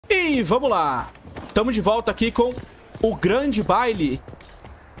E vamos lá. Estamos de volta aqui com o grande baile.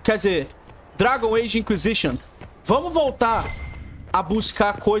 Quer dizer, Dragon Age Inquisition. Vamos voltar a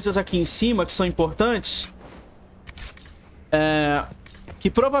buscar coisas aqui em cima que são importantes.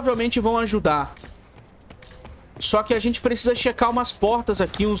 Que provavelmente vão ajudar. Só que a gente precisa checar umas portas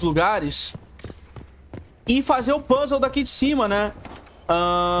aqui, uns lugares. E fazer o puzzle daqui de cima, né?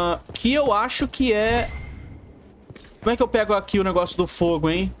 Que eu acho que é... Como é que eu pego aqui o negócio do fogo,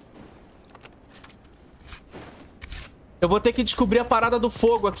 hein? Eu vou ter que descobrir a parada do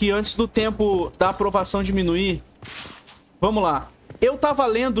fogo aqui antes do tempo da aprovação diminuir. Vamos lá. Eu tava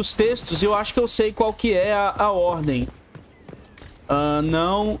lendo os textos e eu acho que eu sei qual que é a ordem.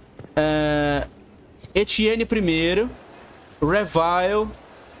 Não. Etienne primeiro. Revile.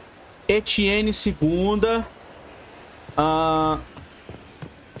 Etienne segunda.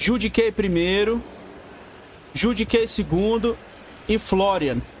 Judiquei primeiro. Judiquei segundo. E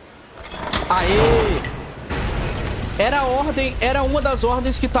Florian. Aê! Era a ordem, era uma das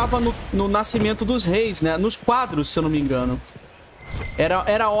ordens que tava no Nascimento dos Reis, né? Nos quadros, se eu não me engano.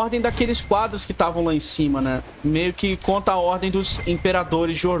 Era a ordem daqueles quadros que estavam lá em cima, né? Meio que conta a ordem dos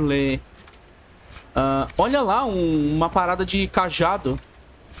imperadores de Orlais. Olha lá, uma parada de cajado.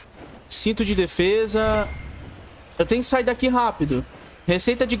 Cinto de defesa. Eu tenho que sair daqui rápido.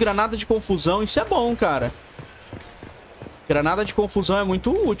 Receita de granada de confusão. Isso é bom, cara. Granada de confusão é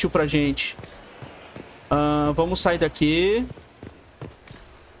muito útil pra gente. Vamos sair daqui.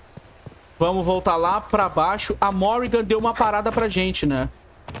 Vamos voltar lá pra baixo. A Morrigan deu uma parada pra gente, né?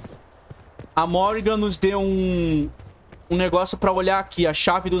 A Morrigan nos deu um negócio pra olhar aqui. A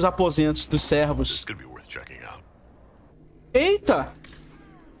chave dos aposentos dos servos. Eita!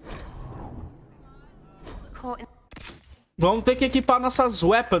 Vamos ter que equipar nossas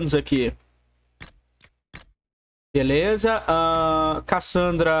weapons aqui. Beleza.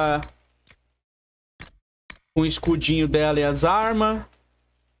 Cassandra... Com o escudinho dela e as armas.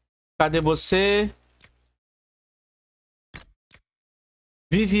 Cadê você?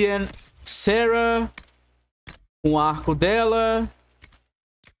 Vivian, Sarah. Com o arco dela.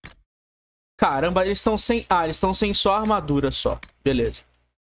 Caramba, eles estão sem... eles estão sem só armadura só. Beleza.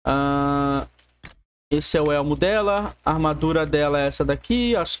 Esse é o elmo dela. A armadura dela é essa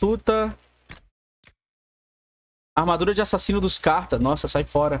daqui. Astuta. Armadura de assassino dos cartas. Nossa, sai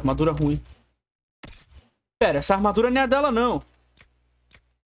fora. Armadura ruim. Pera, essa armadura não é a dela, não.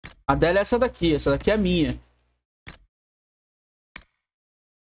 A dela é essa daqui. Essa daqui é a minha.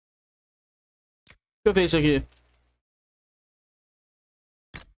 Deixa eu ver isso aqui.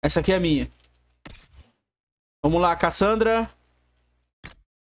 Essa aqui é a minha. Vamos lá, Cassandra.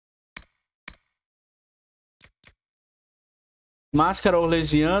 Máscara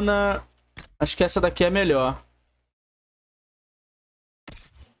orlesiana. Acho que essa daqui é melhor.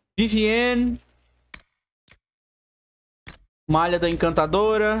 Vivienne. Malha da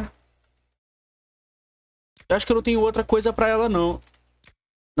encantadora. Eu acho que eu não tenho outra coisa pra ela, não.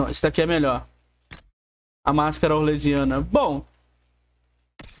 Não, esse daqui é melhor. A máscara orlesiana. Bom.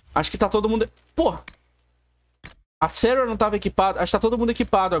 Acho que tá todo mundo... Pô. A Sarah não tava equipada. Acho que tá todo mundo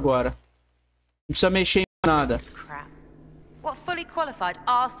equipado agora. Não precisa mexer em nada. What fully qualified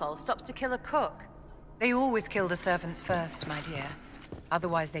arsehole stops to kill a cook? They always kill the servants first, my dear.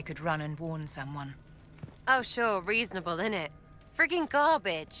 Otherwise they could run and warn someone. Oh, sure, reasonable, innit? Friggin'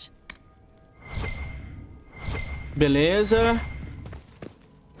 garbage. Beleza.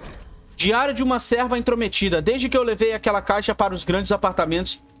 Diário de uma serva intrometida. Desde que eu levei aquela caixa para os grandes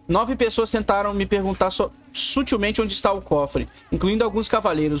apartamentos, 9 pessoas tentaram me perguntar sutilmente onde está o cofre, incluindo alguns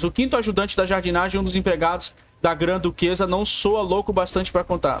cavaleiros. O quinto ajudante da jardinagem, um dos empregados da grande duquesa, não soa louco bastante para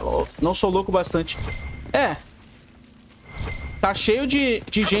contar. Não sou louco bastante. Tá cheio de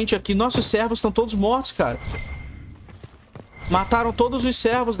gente aqui. Nossos servos estão todos mortos, cara. Mataram todos os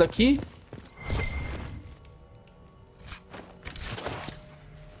servos daqui.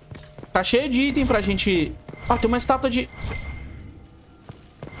 Tá cheio de item pra gente... tem uma estátua de...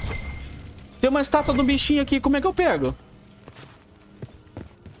 Tem uma estátua do bichinho aqui. Como é que eu pego?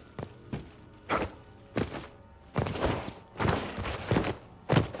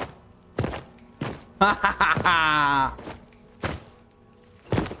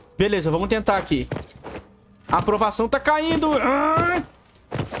 Beleza, vamos tentar aqui. A aprovação tá caindo.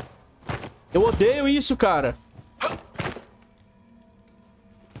 Eu odeio isso, cara.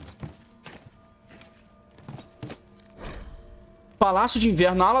 Palácio de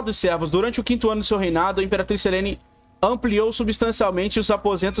Inverno, na ala dos servos. Durante o 5º ano de seu reinado, a Imperatriz Celene ampliou substancialmente os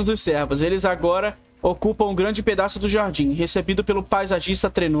aposentos dos servos. Eles agora ocupam um grande pedaço do jardim. Recebido pelo paisagista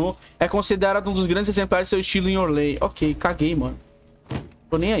Trono, é considerado um dos grandes exemplares de seu estilo em Orlais. Ok, caguei, mano.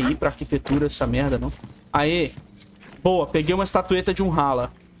 Tô nem aí pra arquitetura essa merda, não. Aê. Boa, peguei uma estatueta de um rala.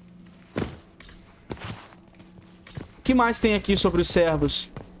 O que mais tem aqui sobre os servos?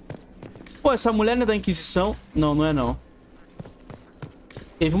 Pô, essa mulher não é da Inquisição? Não, não é não.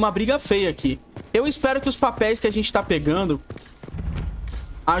 Teve uma briga feia aqui. Eu espero que os papéis que a gente tá pegando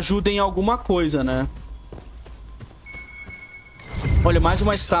ajudem em alguma coisa, né? Olha, mais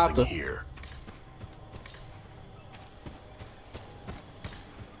uma estátua.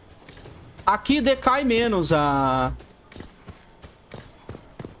 Aqui decai menos a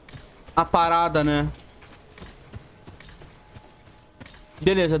parada, né?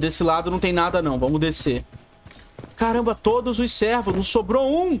 Beleza, desse lado não tem nada não. Vamos descer. Caramba, todos os servos. Não sobrou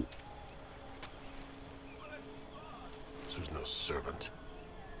um. This was no servant.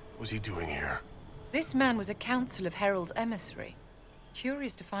 What was he doing here? This man was a council of Herald's emissary.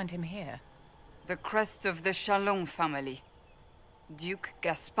 Curious to find him here. The crest of the Chalon family. Duke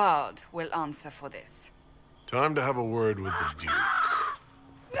Gaspard will answer for this. Time to have a word with the Duke.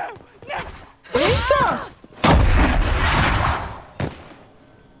 Eita!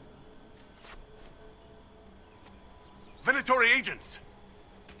 Venatory agents!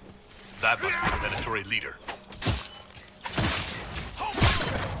 That must be the Venatory leader.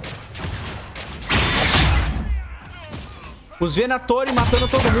 Os Venatori matando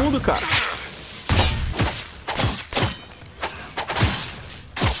todo mundo, cara.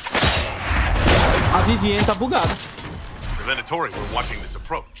 A Vivienne tá bugada. The Venatory were watching this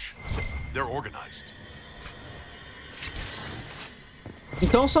approach. They're organized.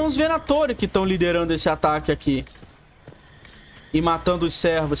 Então são os Venatori que estão liderando esse ataque aqui. E matando os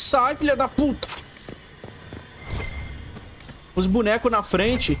servos. Sai, filha da puta! Os bonecos na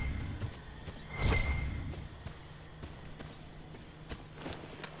frente.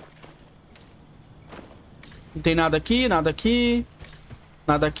 Não tem nada aqui, nada aqui.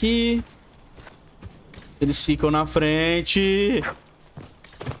 Nada aqui. Eles ficam na frente.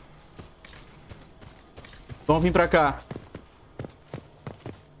 Vamos vir pra cá.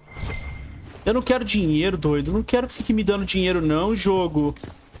 Eu não quero dinheiro, doido. Não quero que fique me dando dinheiro, não, jogo.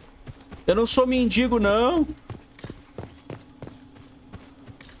 Eu não sou mendigo, não.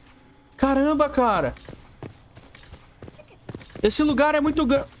 Caramba, cara. Esse lugar é muito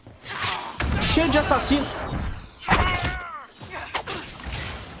cheio de assassino.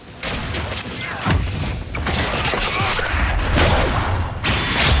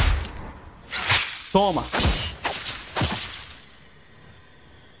 Toma.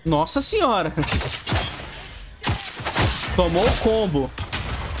 Nossa senhora. Tomou o combo.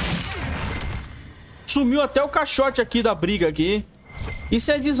 Sumiu até o caixote aqui da briga aqui.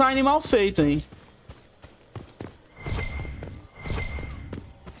 Isso é design mal feito, hein?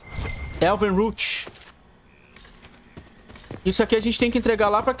 Elven Root. Isso aqui a gente tem que entregar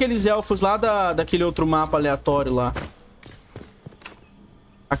lá para aqueles elfos lá daquele outro mapa aleatório lá.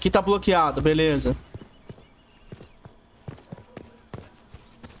 Aqui tá bloqueado, beleza.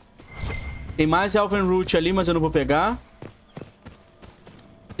 Tem mais Elven Root ali, mas eu não vou pegar.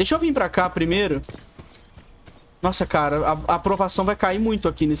 Deixa eu vir pra cá primeiro. Nossa, cara, a aprovação vai cair muito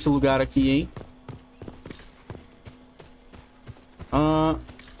aqui nesse lugar aqui, hein?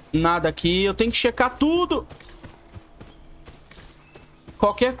 Nada aqui. Eu tenho que checar tudo.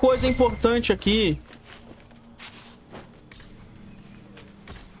 Qualquer coisa importante aqui.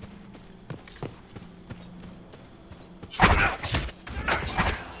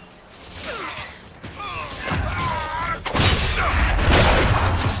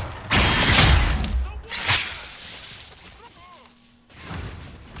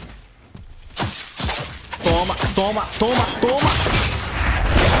 Toma, toma, toma.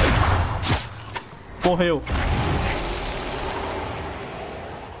 Morreu.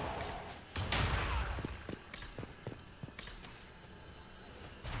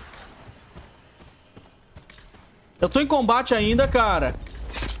 Eu tô em combate ainda, cara.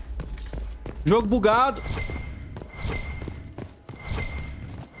 Jogo bugado.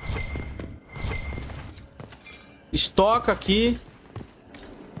 Estoca aqui.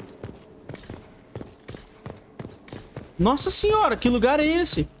 Nossa senhora, que lugar é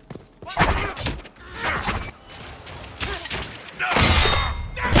esse?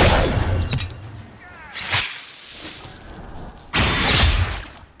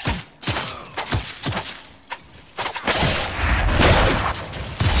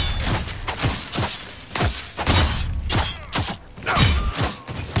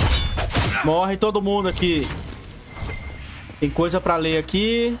 Morre todo mundo aqui. Tem coisa pra ler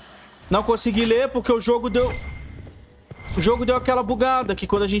aqui. Não consegui ler porque o jogo deu... O jogo deu aquela bugada que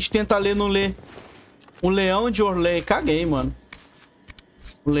quando a gente tenta ler, não lê. Um leão de Orlais. Caguei, mano.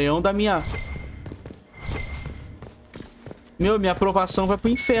 O leão da minha... Meu, minha aprovação vai pro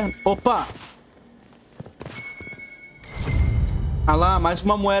inferno. Opa! Ah lá, mais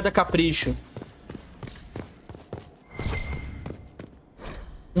uma moeda capricho.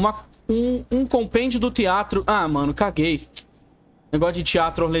 Um compêndio do teatro. Ah, mano, caguei. Negócio de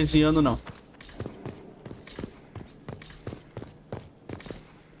teatro orlesiano, não.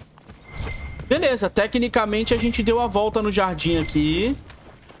 Beleza, tecnicamente a gente deu a volta no jardim aqui.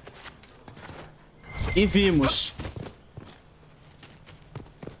 E vimos.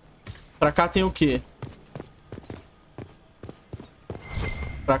 Pra cá tem o quê?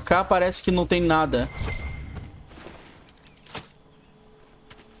 Pra cá parece que não tem nada.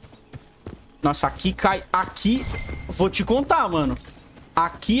 Nossa, aqui cai... Aqui... Vou te contar, mano.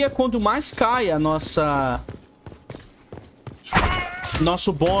 Aqui é quando mais cai a nossa...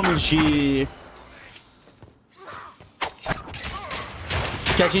 Nosso bônus de...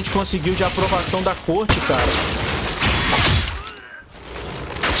 Que a gente conseguiu de aprovação da corte, cara.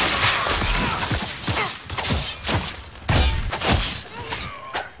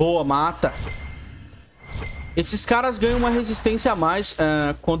 Boa, mata. Esses caras ganham uma resistência a mais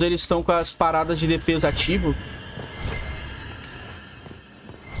quando eles estão com as paradas de defesa ativo.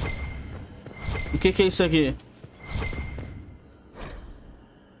 O que é isso aqui?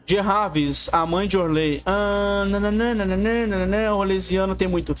 Gerraves, a mãe de Orlais. O Orlesiano tem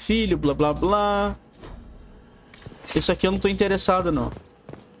muito filho, blá blá blá. Isso aqui eu não tô interessado, não.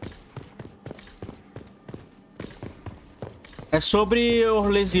 É sobre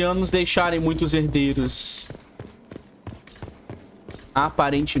orlesianos deixarem muitos herdeiros.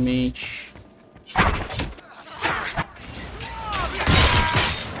 Aparentemente.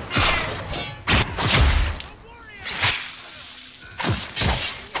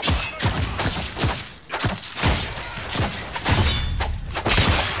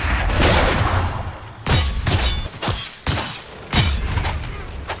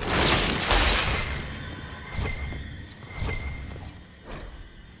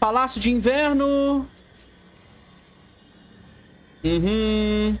 Palácio de Inverno.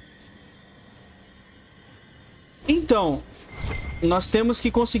 Então, nós temos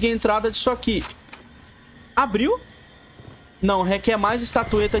que conseguir a entrada disso aqui. Abriu? Não, requer mais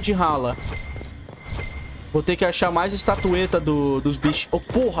estatueta de rala. Vou ter que achar mais estatueta dos bichos. Oh,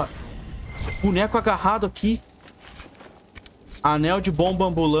 porra! Boneco agarrado aqui. Anel de bomba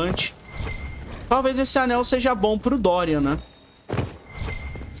ambulante. Talvez esse anel seja bom pro Dorian, né?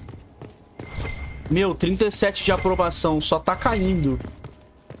 Meu, 37 de aprovação. Só tá caindo.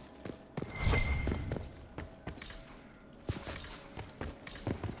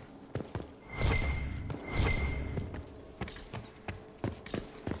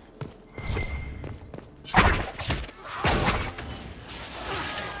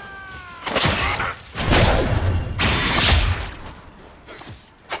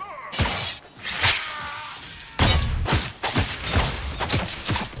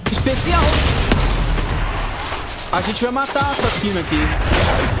 Especial! A gente vai matar a assassina aqui.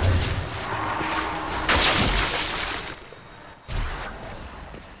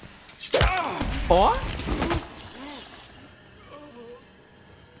 Ó.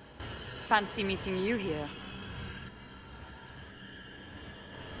 Fancy meeting you here.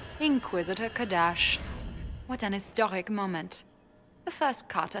 Inquisitor Kadash. What an historic moment. The first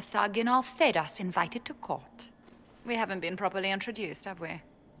Carter thug in all Thedas invited to court. We haven't been properly introduced, have we?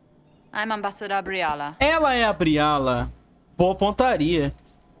 I'm Ambassador Briala. Ela é a Briala. Boa pontaria.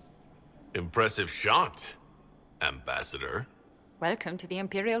 Impressive shot, Ambassador. Welcome to the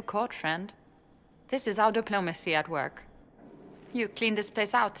Imperial Court, friend. This is our diplomacy at work. You clean this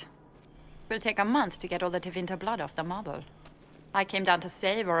place out. Will take a month to get all the Tevinter blood off the marble. I came down to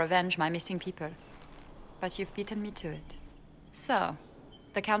save or avenge my missing people. But you've beaten me to it. So,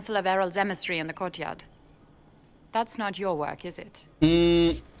 the Council of Herald's emissary in the courtyard. That's not your work, is it?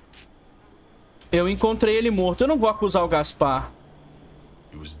 Eu encontrei ele morto. Eu não vou acusar o Gaspar.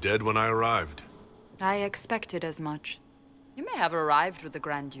 He was dead when I arrived. I expected as much. You may have arrived with the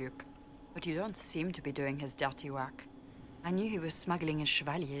Grand Duke, but you don't seem to be doing his dirty work. I knew he was smuggling his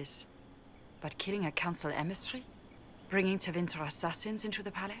chevaliers. But killing a council emissary? Bringing Tevinter assassins into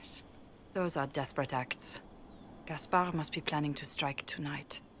the palace? Those are desperate acts. Gaspar must be planning to strike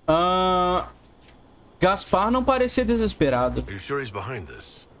tonight. Gaspar não parecia desesperado. Are you sure he's behind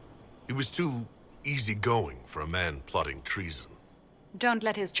this? He was too easygoing for a man plotting treason. Don't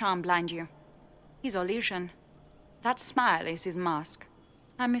let his charm blind you. He's Orlesian. That smile is his mask.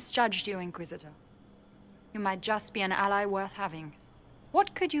 I misjudged you, Inquisitor. You might just be an ally worth having.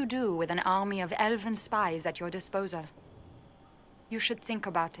 What could you do with an army of elven spies at your disposal? You should think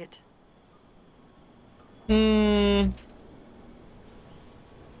about it.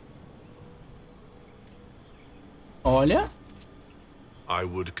 Olha. I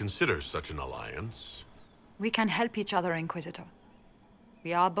would consider such an alliance. We can help each other, Inquisitor.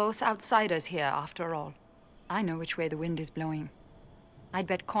 We are both outsiders here, after all. I know which way the wind is blowing. I'd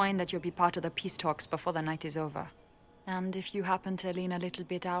bet coin that you'll be part of the peace talks before the night is over. And if you happen to lean a little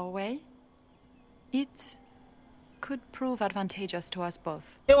bit our way, it could prove advantageous to us both.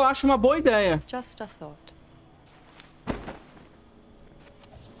 Eu acho uma boa ideia. Just a thought.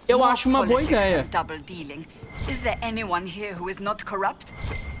 Eu acho uma boa ideia. Double dealing. Is there anyone here who is not corrupt?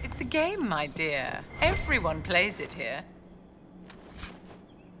 It's the game, my dear. Everyone plays it here.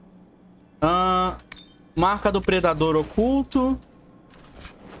 Marca do predador oculto.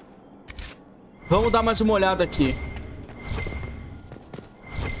 Vamos dar mais uma olhada aqui.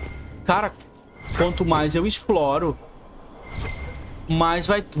 Cara, quanto mais eu exploro, mais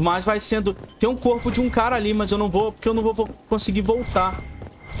vai sendo... Tem um corpo de um cara ali, mas eu não vou... Porque eu não vou conseguir voltar.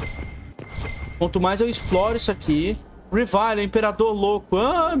 Quanto mais eu exploro isso aqui... Revile, Imperador Louco.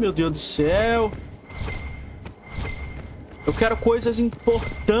 Ah, meu Deus do céu. Eu quero coisas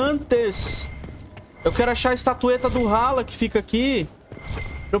importantes. Eu quero achar a estatueta do Hala que fica aqui.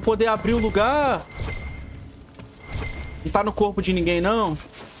 Pra eu poder abrir o lugar. Não tá no corpo de ninguém, não.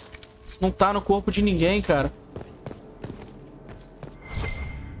 Não tá no corpo de ninguém, cara.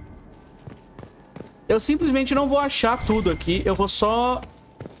 Eu simplesmente não vou achar tudo aqui. Eu vou só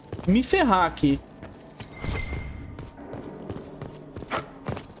me ferrar aqui.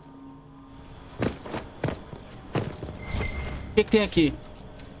 O que tem aqui?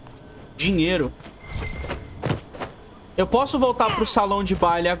 Dinheiro. Eu posso voltar pro salão de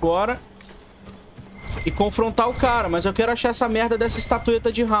baile agora e confrontar o cara, mas eu quero achar essa merda dessa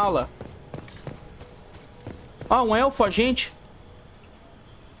estatueta de Hala. Ah, um elfo, agente.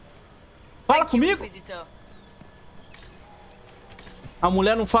 Fala comigo. A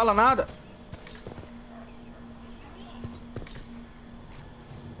mulher não fala nada.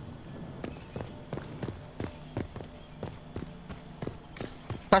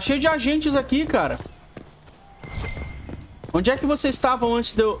 Tá cheio de agentes aqui, cara. Onde é que vocês estavam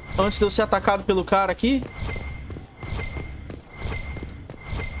antes de eu ser atacado pelo cara aqui?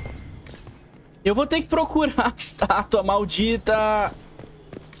 Eu vou ter que procurar a estátua maldita.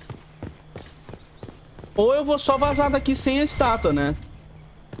 Ou eu vou só vazar daqui sem a estátua, né?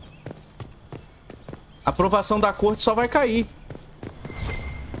 A aprovação da corte só vai cair.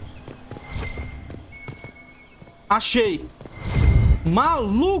 Achei.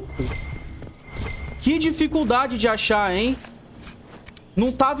 Maluco! Que dificuldade de achar, hein?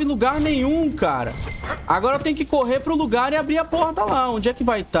 Não tava em lugar nenhum, cara. Agora eu tenho que correr pro lugar e abrir a porta lá. Onde é que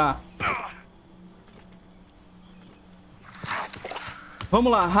vai estar?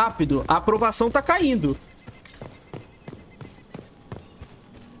 Vamos lá, rápido. A aprovação tá caindo.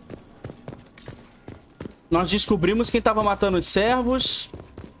 Nós descobrimos quem tava matando os servos.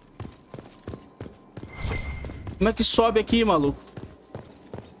 Como é que sobe aqui, maluco?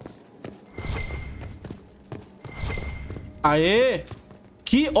 Aê!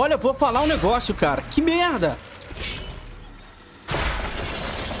 Olha, vou falar um negócio, cara. Que merda!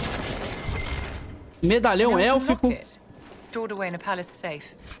 Medalhão élfico. Stored away in a palace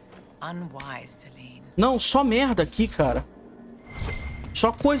safe. Unwise, Celene. Não, só merda aqui, cara.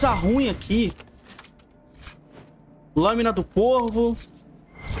 Só coisa ruim aqui. Lâmina do Corvo.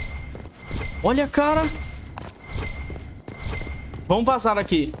 Olha, cara. Vamos vazar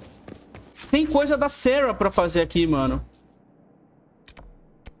aqui. Tem coisa da Sarah pra fazer aqui, mano.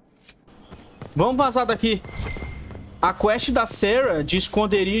 Vamos vazar daqui. A quest da Sarah, de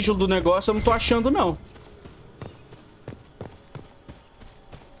esconderijo do negócio, eu não tô achando, não.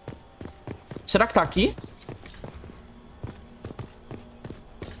 Será que tá aqui?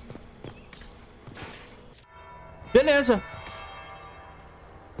 Beleza.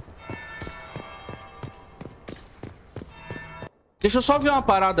 Deixa eu só ver uma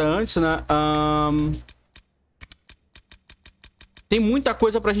parada antes, né? Tem muita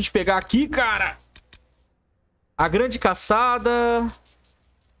coisa pra gente pegar aqui, cara. A grande caçada.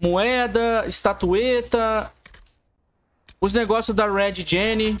 Moeda. Estatueta. Os negócios da Red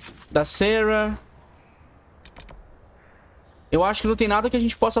Jenny. Da Sarah. Eu acho que não tem nada que a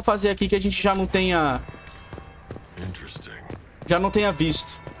gente possa fazer aqui que a gente já não tenha... Já não tenha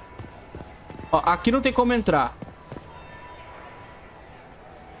visto. Ó, aqui não tem como entrar.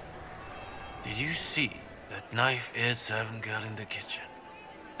 Did you see that knife-edged servant girl in the kitchen?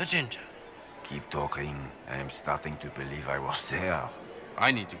 The ginger. Keep talking. I'm starting to believe I was there.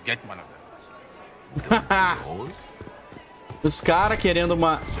 I need to get one of those. Don't we all? Os caras querendo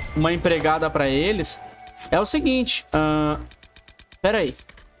uma empregada pra eles. É o seguinte. Pera aí.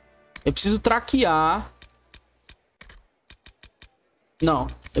 Eu preciso traquear. Não.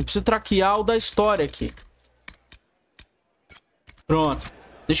 Eu preciso traquear o da história aqui. Pronto.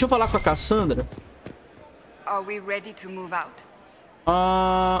 Deixa eu falar com a Cassandra. Are we ready to move out?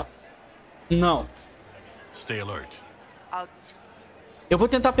 Não. Stay alert. Eu vou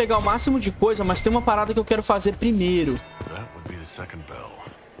tentar pegar o máximo de coisa, mas tem uma parada que eu quero fazer primeiro. That would be the second bell.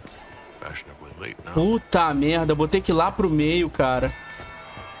 Fashionably late now. Puta merda, eu vou ter que ir lá pro meio, cara.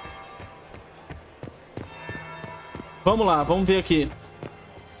 Vamos lá, vamos ver aqui.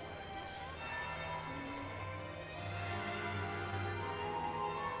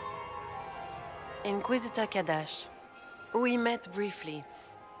 Inquisitor Kadash. We met briefly.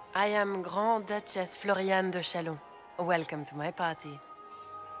 I am Grand Duchess Floriane de Chalon. Welcome to my party.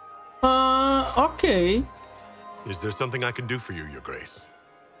 Ok. Is there something I can do for you, Your Grace?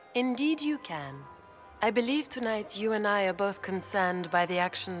 Indeed you can. I believe tonight you and I are both concerned by the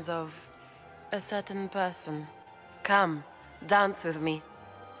actions of a certain person. Come, dance with me.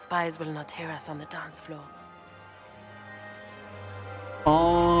 Spies will not hear us on the dance floor.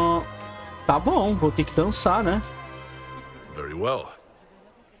 Tá bom, vou ter que dançar, né? Very well.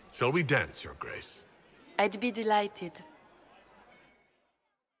 Shall we dance, Your Grace? I'd be delighted.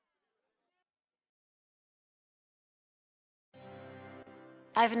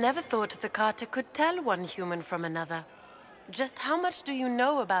 I've never thought the Carter could tell one human from another. Just how much do you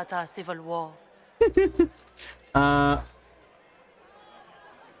know about our civil war?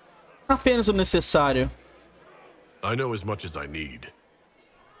 Apenas o necessário. I know as much as I need.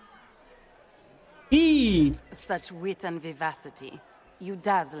 Such wit and vivacity. You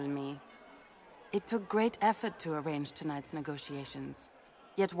dazzle me. It took great effort to arrange tonight's negotiations.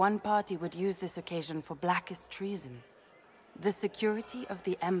 Yet one party would use this occasion for blackest treason. The security of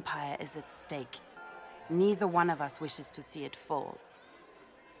the Empire is at stake. Neither one of us wishes to see it fall.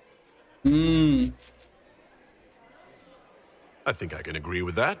 I think I can agree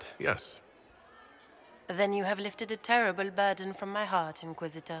with that, yes. Then you have lifted a terrible burden from my heart,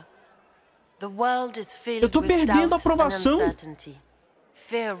 Inquisitor. The world is filled with doubt and uncertainty.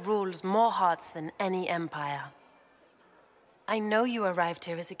 Fear rules more hearts than any empire. I know you arrived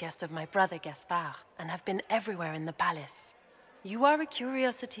here as a guest of my brother Gaspard, and have been everywhere in the palace. You are a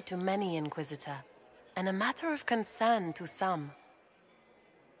curiosity to many, Inquisitor, and a matter of concern to some.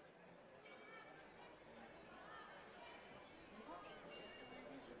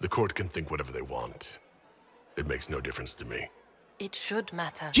 The court can think whatever they want. It makes no difference to me. It should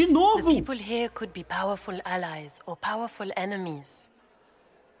matter. De novo? The people here could be powerful allies or powerful enemies.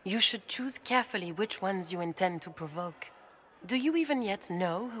 You should choose carefully which ones you intend to provoke. Do you even yet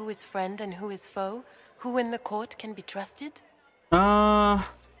know who is friend and who is foe? Who in the court can be trusted?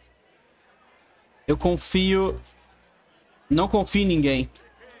 Eu confio... Não confio em ninguém.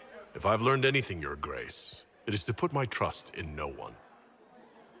 If I've learned anything, Your Grace, it is to put my trust in no one.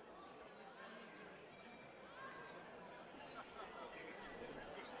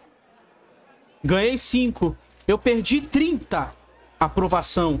 Ganhei 5. Eu perdi 30.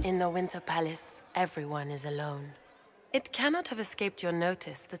 Aprovação. In the Winter Palace, everyone is alone. It cannot have escaped your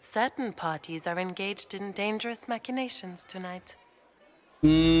notice that certain parties are engaged in dangerous machinations tonight.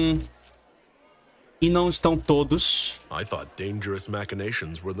 E não estão todos. I thought dangerous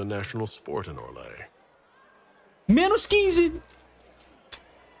machinations were the national sport in Orlais. Menos 15.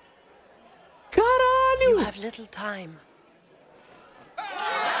 Caralho! You have little time.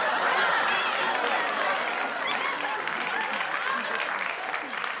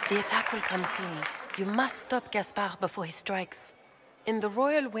 The attack will come soon. You must stop Gaspard before he strikes. In the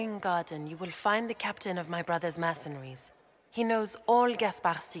Royal Wing Garden, you will find the captain of my brother's mercenaries. He knows all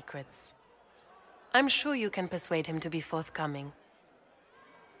Gaspard's secrets. I'm sure you can persuade him to be forthcoming.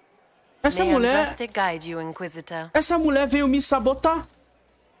 Essa May mulher... Andraste guide you, Inquisitor. Essa mulher veio me sabotar.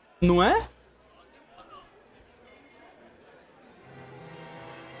 Não é?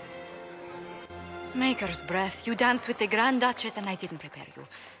 Maker's breath. You danced with the Grand Duchess and I didn't prepare you.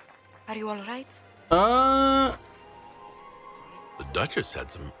 Are you all right? The Duchess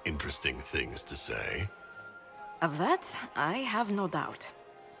had some interesting things to say. Of that, I have no doubt.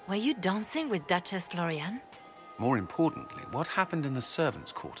 Were you dancing with Duchess Floriane? More importantly, what happened in the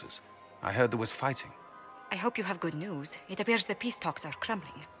servants' quarters? I heard there was fighting. I hope you have good news. It appears the peace talks are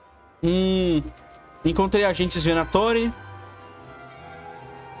crumbling. Encontrei agentes Venatori.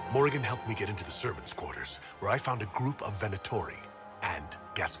 Morrigan helped me get into the servants' quarters, where I found a group of Venatori and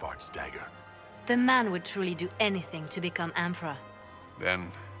Gaspard's dagger. The man would truly do anything to become Emperor.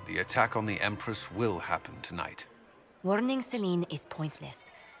 Then, the attack on the Empress will happen tonight. Warning Celene is pointless.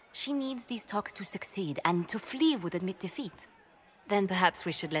 She needs these talks to succeed, and to flee would admit defeat. Then perhaps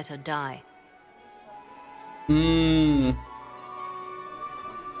we should let her die.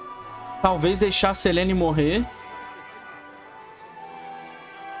 Talvez deixar Celene morrer.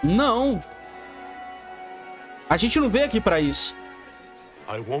 Não. A gente não veio aqui pra isso.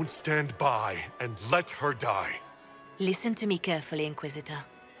 I won't stand by and let her die. Listen to me carefully, Inquisitor.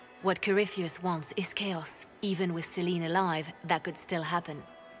 What Corypheus wants is chaos. Even with Celene alive, that could still happen.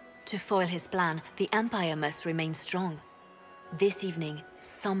 To foil his plan, the Empire must remain strong. This evening,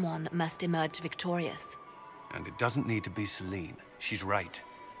 someone must emerge victorious. And it doesn't need to be Celene. She's right.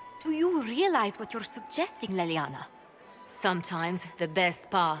 Do you realize what you're suggesting, Leliana? Sometimes the best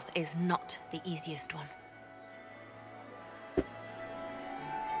path is not the easiest one.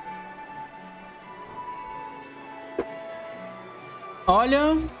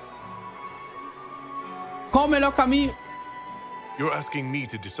 Olha... Qual o melhor caminho? You're asking me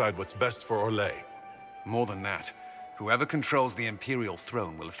to decide what's best for Orlais. More than that, whoever controls the Imperial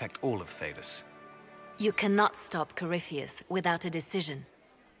throne will affect all of Thedas. You cannot stop Corypheus without a decision.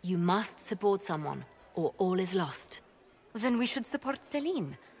 You must support someone, or all is lost. Then we should support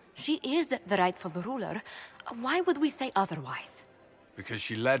Celene. She is the rightful ruler. Why would we say otherwise? Because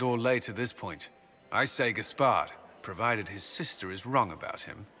she led Orlais to this point. I say Gaspard, provided his sister is wrong about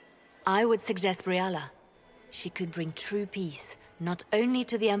him. I would suggest Brialla. She could bring true peace, not only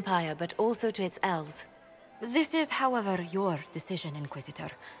to the Empire, but also to its elves. This is, however, your decision, Inquisitor,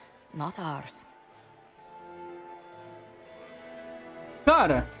 not ours.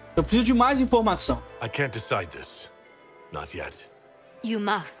 Cara, eu preciso de mais informação. I can't decide this. Not yet. You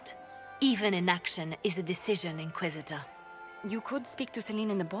must. Even inaction is a decision, Inquisitor. You could speak to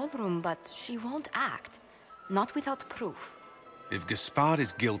Celene in the ballroom, but she won't act. Not without proof. If Gaspard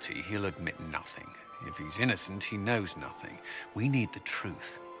is guilty, he'll admit nothing. If he's innocent, he knows nothing. We need the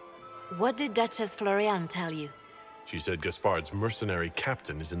truth. What did Duchess Florian tell you? She said Gaspard's mercenary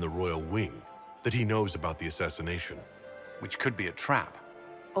captain is in the royal wing, that he knows about the assassination. Which could be a trap.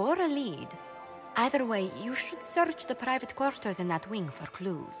 Or a lead. Either way, you should search the private quarters in that wing for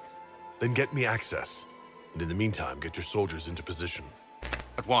clues. Then get me access. And in the meantime, get your soldiers into position.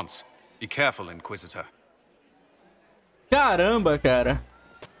 At once. Be careful, Inquisitor. Caramba, cara.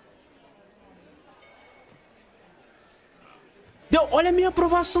 Deu, olha a minha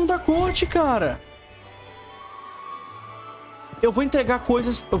aprovação da corte, cara. Eu vou entregar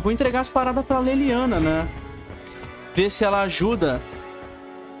coisas... Eu vou entregar as paradas pra Leliana, né? Ver se ela ajuda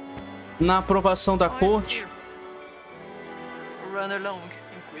na aprovação da corte. Run along,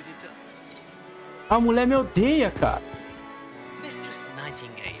 Inquisitor. A mulher me odeia, cara. Mistress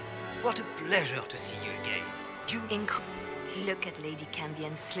Nightingale, what a pleasure to see you again. Look at Lady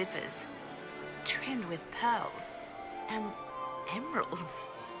Cambien's slippers. Trimmed with pearls. And emeralds.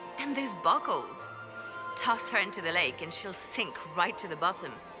 And those buckles. Toss her into the lake and she'll sink right to the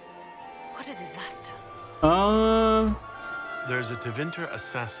bottom. What a disaster. There's a Tevinter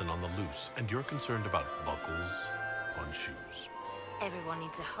assassin on the loose, and you're concerned about buckles on shoes. Everyone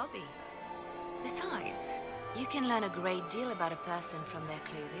needs a hobby. Besides, you can learn a great deal about a person from their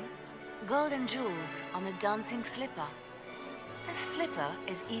clothing. Gold and jewels on a dancing slipper. A slipper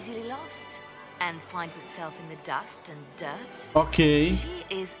is easily lost and finds itself in the dust and dirt. Okay. She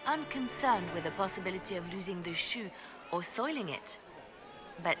is unconcerned with the possibility of losing the shoe or soiling it.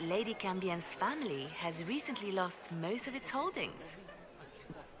 But Lady Cambien's family has recently lost most of its holdings.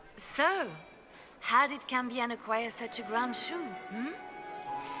 So, how did Cambien acquire such a grand shoe,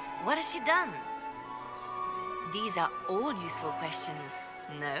 What has she done? These are all useful questions,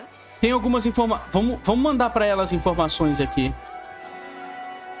 no? Tem algumas informações. Vamos mandar para ela as informações aqui.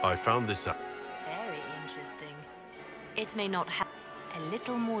 I found this out. Very interesting. It may not have a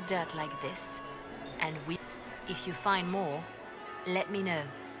little more dirt like this, and if you find more, let me know.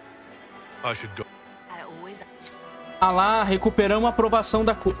 I should go. I always. Ah lá, recuperamos a aprovação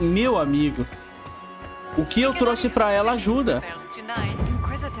da... Meu amigo. O que eu trouxe pra ela ajuda.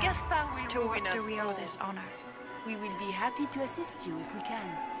 Inquisitor, to what do we owe this honor? We will be happy to assist you if we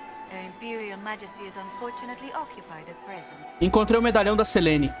can. Her Imperial Majesty is unfortunately occupied at present. Encontrei o medalhão da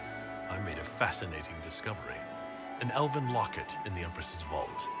Celene. I made a fascinating discovery. An elven locket in the Empress's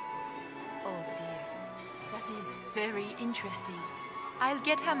vault. Oh dear. That is very interesting. I'll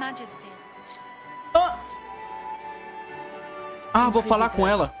get Her Majesty. Ah, vou falar com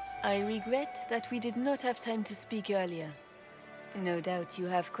ela. I regret that we did not have time to speak earlier. No doubt you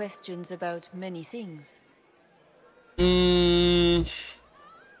have questions about many things.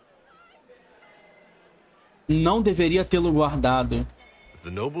 Não deveria tê-lo guardado. If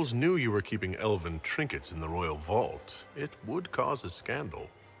the nobles knew you were keeping elven trinkets in the royal vault, it would cause a scandal.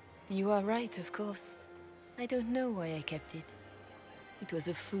 You are right, of course. I don't know why I kept it. It was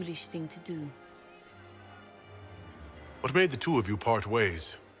a foolish thing to do. What made the two of you part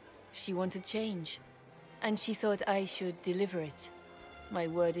ways? She wanted change, and she thought I should deliver it. My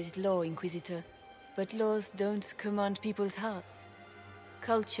word is law, Inquisitor, but laws don't command people's hearts.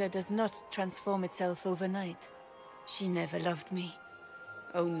 Culture does not transform itself overnight. She never loved me.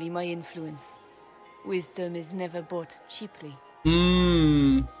 Only my influence. Wisdom is never bought cheaply.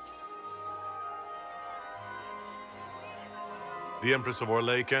 The Empress of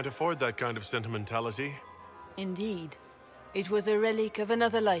Orlais can't afford that kind of sentimentality. Indeed. It was a relic of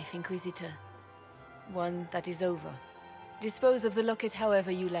another life, Inquisitor. One that is over. Dispose of the locket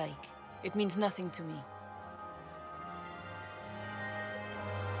however you like. It means nothing to me.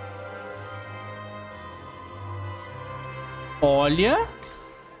 Olha...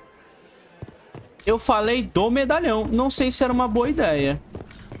 Eu falei do medalhão. Não sei se era uma boa ideia.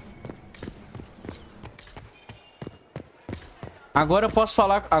 Agora eu posso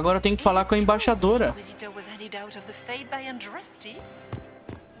falar... Agora eu tenho que falar com a embaixadora.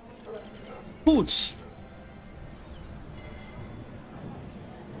 Putz.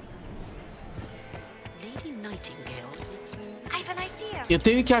 Eu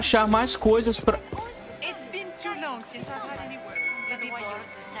tenho que achar mais coisas pra...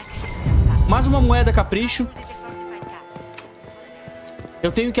 Mais uma moeda capricho.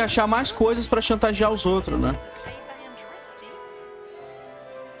 Eu tenho que achar mais coisas pra chantagear os outros, né?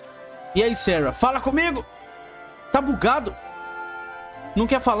 E aí, Sarah? Fala comigo! Tá bugado? Não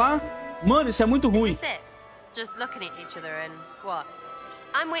quer falar? Mano, isso é muito ruim. Just looking at each other and what?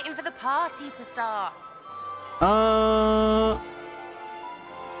 I'm waiting for the party to start.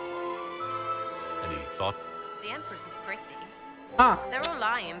 Any thought? The Empress is pretty. Ah,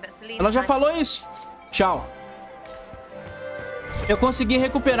 ela já falou isso. Tchau. Eu consegui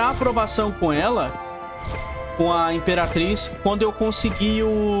recuperar a aprovação com ela, com a Imperatriz, quando eu consegui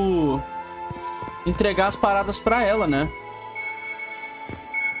entregar as paradas pra ela, né?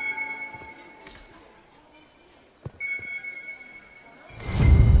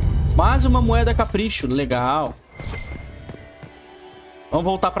 Mais uma moeda capricho. Legal. Vamos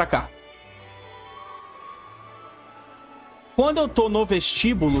voltar pra cá. Quando eu tô no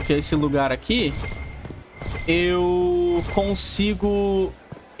vestíbulo, que é esse lugar aqui, eu consigo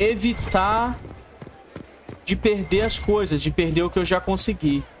evitar de perder as coisas, de perder o que eu já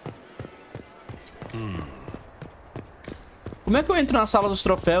consegui. Como é que eu entro na sala dos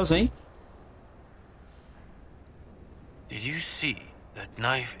troféus, hein? Did you see that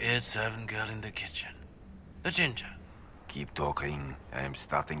knife-edged servant girl in the kitchen? The ginger. Keep talking. I am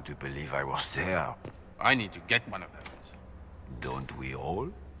starting to believe I was there. I need to get one of those. Don't we all?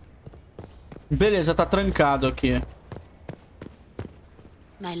 Beleza, tá trancado aqui.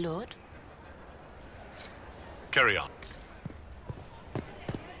 My lord? Carry on.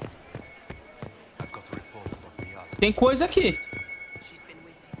 Tem coisa aqui.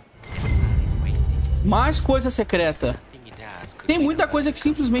 Mais coisa secreta. Tem muita coisa que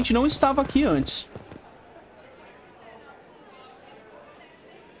simplesmente não estava aqui antes.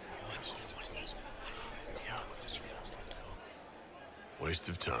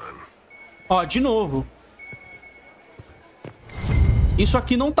 Waste of time. Ó, de novo. Isso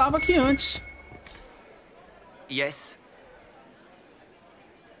aqui não tava aqui antes. Yes.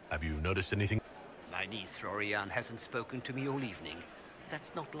 Have you noticed anything? My niece Florian hasn't spoken to me all evening.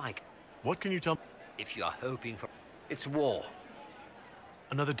 That's not like. What can you tell? If you are hoping for, it's war.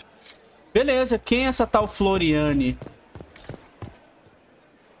 Another. Beleza, quem é essa tal Floriane?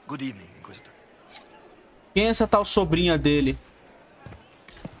 Good evening, Inquisitor. Quem é essa tal sobrinha dele?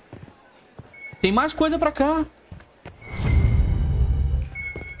 Tem mais coisa pra cá.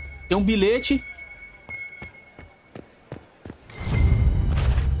 Tem um bilhete.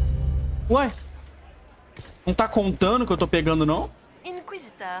 Ué? Não tá contando que eu tô pegando, não?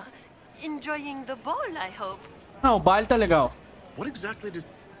 Inquisitor, enjoying the ball, I hope. Ah, o baile tá legal. What exactly does...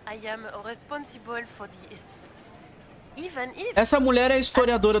 I am responsible for the... Even if... Essa mulher é a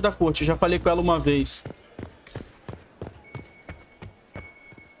historiadora da corte. Já falei com ela uma vez.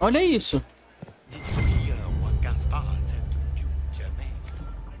 Olha isso.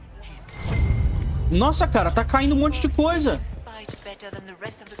 Nossa, cara, tá caindo um monte de coisa.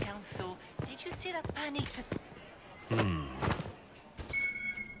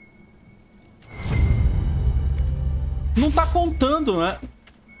 Não tá contando, né?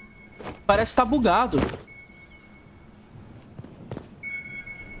 Parece que tá bugado.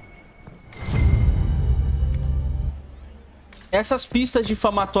 Essas pistas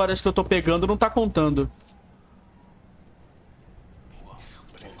difamatórias que eu tô pegando não tá contando.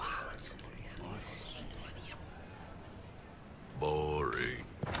 Boring.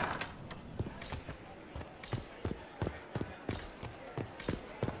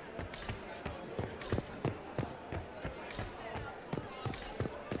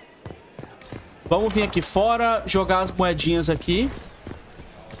 Vamos vir aqui fora, jogar as moedinhas aqui.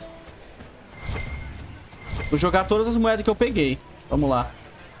 Vou jogar todas as moedas que eu peguei. Vamos lá.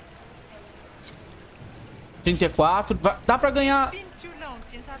 34. Dá pra ganhar...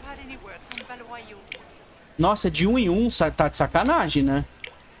 Nossa, é de 1 em 1. Tá de sacanagem, né?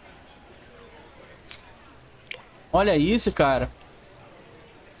 Olha isso, cara.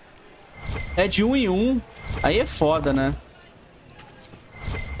 É de 1 em 1. Aí é foda, né?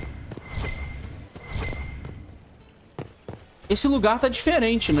 Esse lugar tá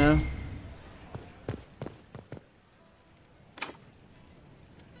diferente, né?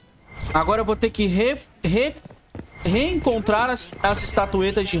 Agora eu vou ter que reencontrar as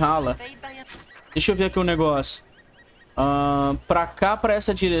estatuetas de Hala. Deixa eu ver aqui um negócio. Pra cá, pra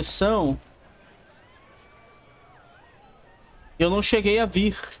essa direção... Eu não cheguei a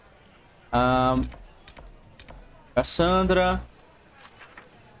vir. Cassandra.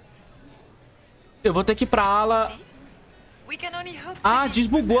 Eu vou ter que ir pra Hala... Ah,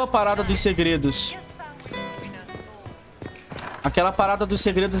 desbugou a parada dos segredos. Aquela parada dos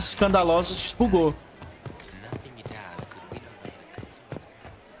segredos escandalosos desbugou.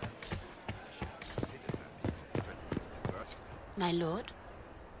 My lord?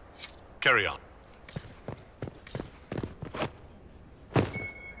 Carry on.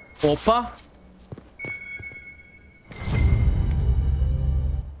 Opa!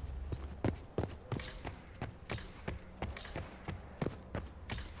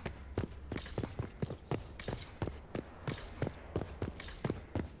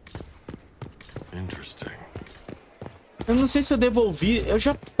 Eu não sei se eu devolvi. Eu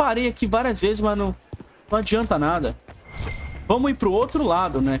já parei aqui várias vezes, mas não adianta nada. Vamos ir pro outro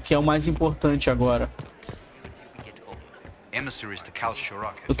lado, né? Que é o mais importante agora.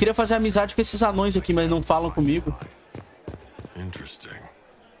 Eu queria fazer amizade com esses anões aqui, mas não falam comigo. Interesting.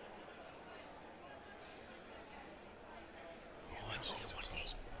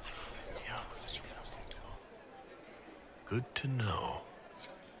 Good to know.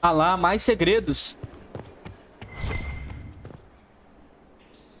 Ah lá, mais segredos.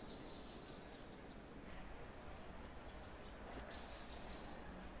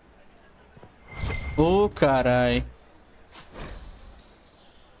 Ô, carai.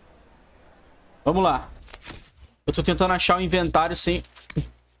 Vamos lá. Eu tô tentando achar o inventário sem...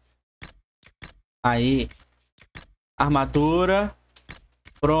 Aí. Armadura.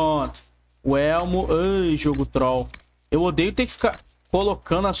 Pronto. O elmo. Ai, jogo troll. Eu odeio ter que ficar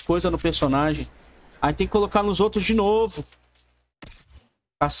colocando as coisas no personagem. Aí tem que colocar nos outros de novo.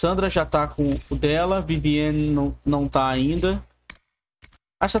 Cassandra já tá com o dela. Vivienne não tá ainda.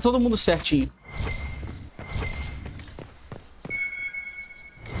 Acho que tá todo mundo certinho.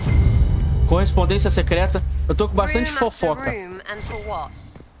 Correspondência secreta. Eu tô com bastante fofoca.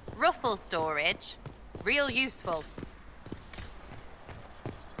 Ruffle storage. Real useful.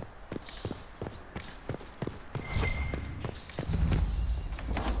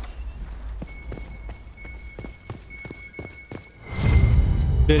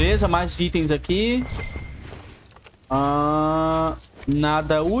 Beleza, mais itens aqui.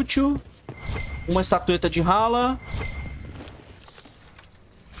 Nada útil. Uma estatueta de Hala.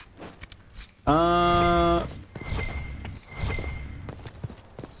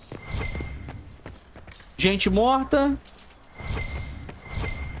 Gente morta.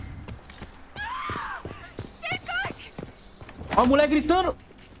 Ó a mulher gritando.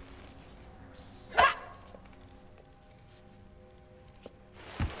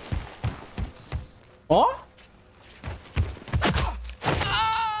 Ó.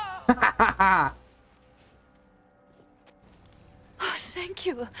 Oh, thank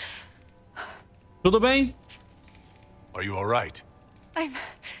you. Tudo bem? Are you all right?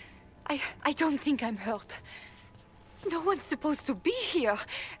 I don't think I'm hurt. No one's supposed to be here.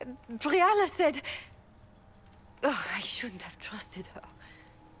 Briala said... Oh, I shouldn't have trusted her.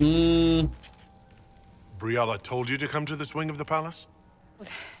 Briala told you to come to this wing of the palace?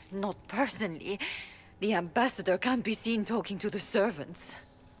 Not personally. The ambassador can't be seen talking to the servants.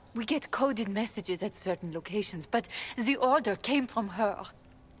 We get coded messages at certain locations, but the order came from her.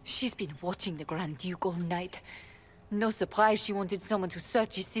 She's been watching the Grand Duke all night. No surprise she wanted someone to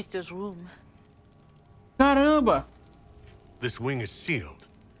search his sister's room. Caramba! This wing is sealed.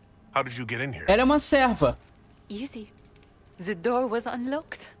 How did you get in here? Ela é uma serva. Easy. The door was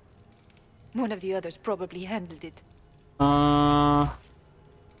unlocked. One of the others probably handled it.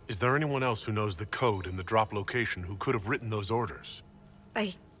 Is there anyone else who knows the code in the drop location who could have written those orders?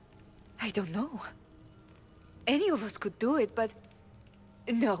 I don't know. Any of us could do it, but...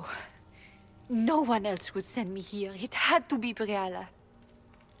 No. No one else would send me here. It had to be Briala.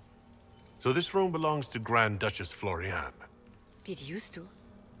 So this room belongs to Grand Duchess Floriane? It used to.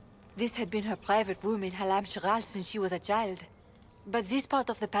 This had been her private room in Halam Shiral since she was a child. But this part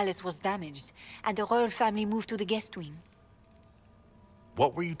of the palace was damaged, and the royal family moved to the guest wing.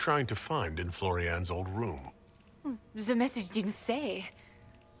 What were you trying to find in Floriane's old room? The message didn't say.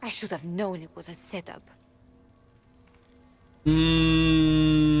 I should have known it was a setup.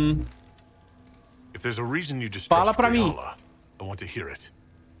 If there's a reason you distrust Briala, I want to hear it.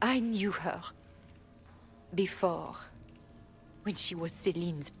 I knew her. Before. When she was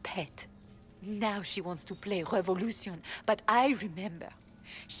Celene's pet. Now she wants to play Revolution, but I remember.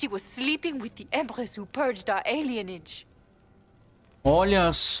 She was sleeping with the Empress who purged our alienage.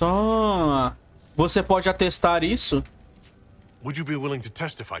 Olha só. Você pode atestar isso? Would you be willing to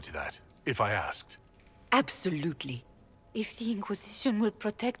testify to that, if I asked? Absolutely. If the Inquisition will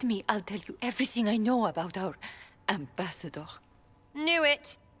protect me, I'll tell you everything I know about our ambassador. Knew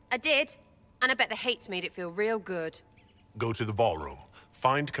it. I did. And I bet the hate made it feel real good. Go to the ballroom.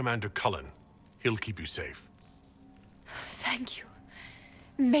 Find Commander Cullen. He'll keep you safe. Thank you.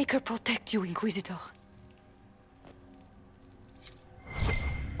 Make her protect you, Inquisitor.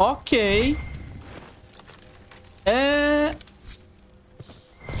 Ok.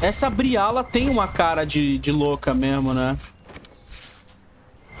 Essa Briala tem uma cara de louca mesmo, né?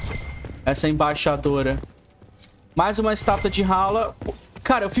 Essa embaixadora. Mais uma estátua de Hala.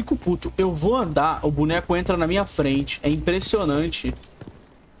 Cara, eu fico puto. Eu vou andar, o boneco entra na minha frente. É impressionante.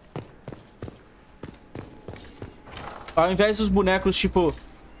 Ao invés dos bonecos, tipo,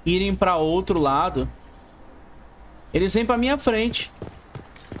 irem pra outro lado, eles vêm pra minha frente.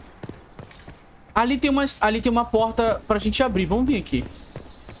 Ali tem uma porta pra gente abrir. Vamos vir aqui.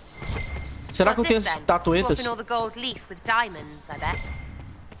 Será que eu tenho as estatuetas?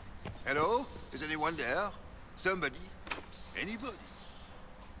 Hello? Is anyone there? Somebody? Anybody?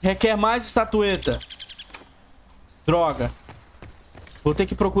 Requer mais estatueta. Droga. Vou ter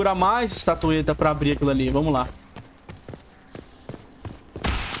que procurar mais estatueta pra abrir aquilo ali. Vamos lá.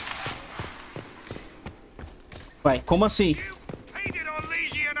 Vai, como assim?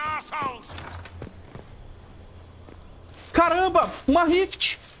 Caramba, uma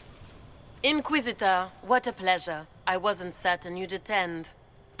rift. Inquisitor, what a pleasure. I wasn't certain you'd attend.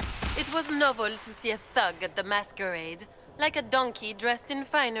 It was novel to see a thug at the masquerade, like a donkey dressed in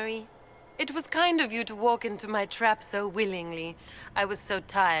finery. It was kind of you to walk into my trap so willingly. I was so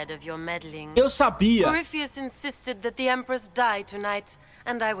tired of your meddling. Eu sabia. Corypheus insisted that the Empress die tonight,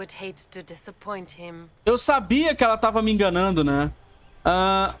 and I would hate to disappoint him. Eu sabia que ela tava me enganando, né?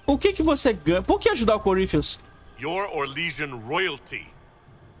 O que você ganha? Por que ajudar o Corypheus? Your Orlesian royalty.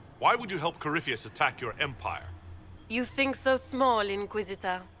 Why would you help Corypheus attack your empire? You think so small,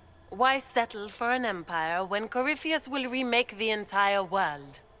 Inquisitor. Why settle for an empire when Corypheus will remake the entire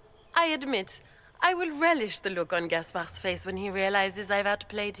world? I admit, I will relish the look on Gaspar's face when he realizes I've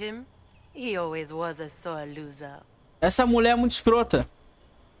outplayed him. He always was a sore loser. Essa mulher é muito escrota.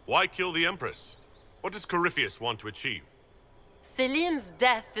 Why kill the Empress? What does Corypheus want to achieve? Celene's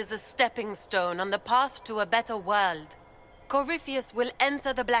death is a stepping stone on the path to a better world. Corypheus will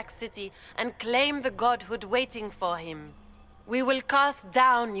enter the Black City and claim the godhood waiting for him. We will cast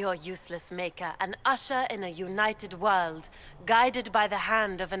down your useless maker and usher in a united world, guided by the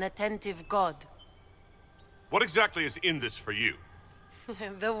hand of an attentive god. What exactly is in this for you?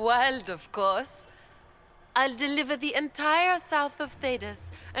 The world, of course. I'll deliver the entire south of Thedas,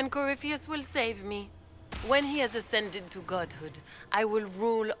 and Corypheus will save me. When he has ascended to godhood, I will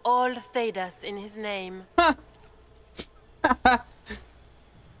rule all Thedas in his name.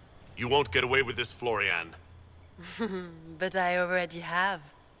 You won't get away with this, Floriane. But I already have.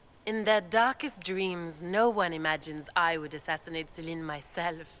 In their darkest dreams, no one imagines I would assassinate Celene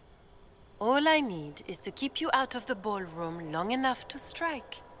myself. All I need is to keep you out of the ballroom long enough to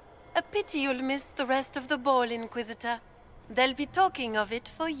strike. A pity you'll miss the rest of the ball, Inquisitor. They'll be talking of it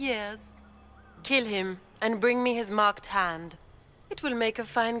for years. Kill him and bring me his marked hand. It will make a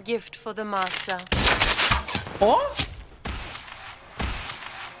fine gift for the master. Oh?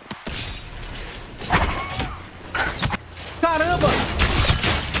 Caramba!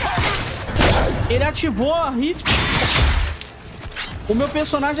 Ele ativou a Rift. O meu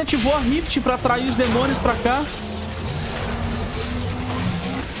personagem ativou a Rift pra atrair os demônios pra cá.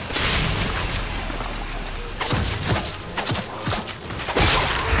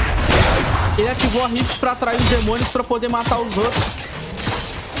 Ele ativou a Rift pra atrair os demônios pra poder matar os outros.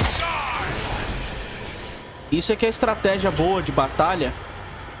 Isso é que é estratégia boa de batalha.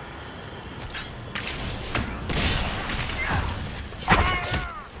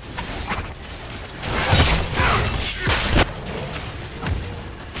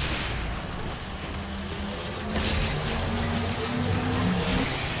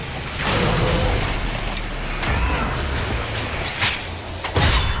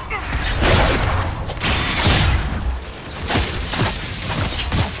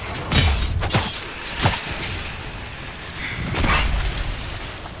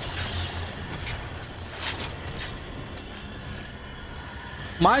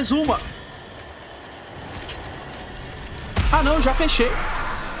 Mais uma. Ah, não, já fechei.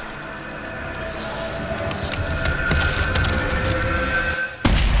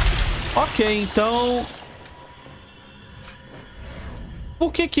 Ok, então...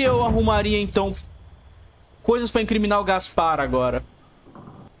 Por que que eu arrumaria, então, coisas pra incriminar o Gaspar agora?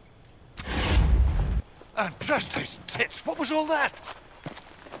 Justice tits, what was all that?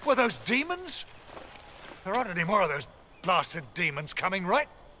 Were those demons? There aren't any more of those blasted demons coming, right?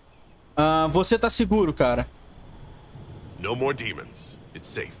 Você tá seguro, cara? No more demons. It's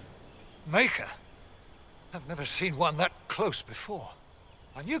safe. Maker? I've never seen one that close before.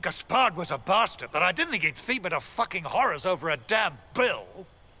 I knew Gaspard was a bastard, but I didn't think he'd feed a fucking horrors over a damn bill.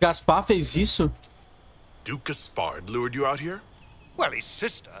 Gaspar fez isso? Duke Gaspard lured you out here? Well, his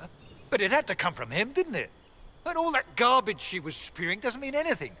sister. But it had to come from him, didn't it? And all that garbage she was spewing doesn't mean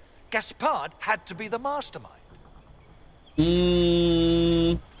anything. Gaspard had to be the mastermind.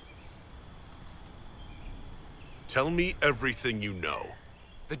 Tell me everything you know.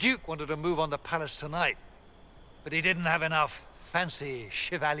 The Duke wanted to move on the palace tonight, but he didn't have enough fancy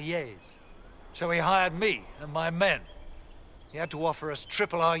chevaliers. So he hired me and my men. He had to offer us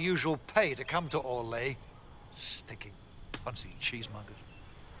triple our usual pay to come to Orlais. Stinking punsy cheesemongers.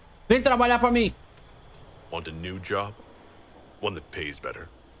 Vem trabalhar pra mim. Want a new job? One that pays better?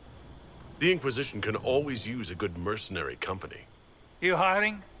 The Inquisition can always use a good mercenary company. You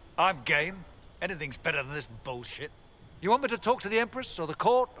hiring? I'm game. Anything's better than this bullshit. You want me to talk to the Empress or the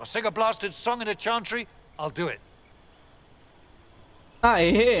court or sing a blasted song in a chantry? I'll do it.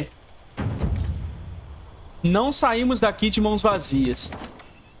 Aê! Não saímos daqui de mãos vazias.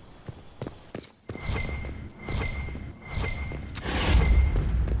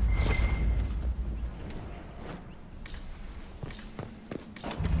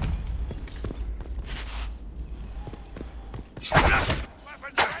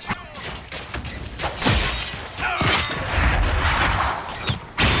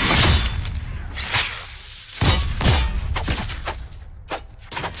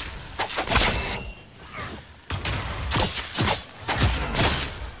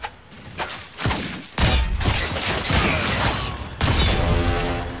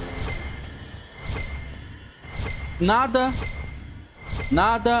 Nada.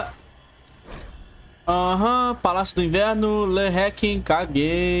 Nada. Palácio do Inverno. Le Hacking.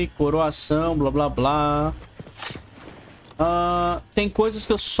 Caguei. Coroação. Blá, blá, blá. Tem coisas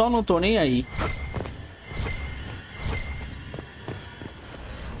que eu só não tô nem aí.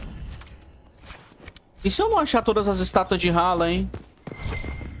 E se eu não achar todas as estátuas de Hala, hein?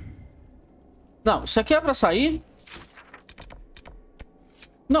 Não, isso aqui é pra sair?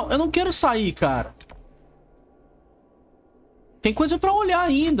 Não, eu não quero sair, cara. Tem coisa pra olhar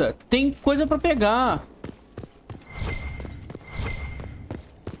ainda. Tem coisa pra pegar.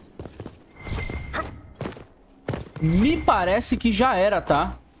 Me parece que já era,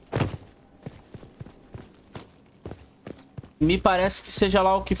 tá? Me parece que seja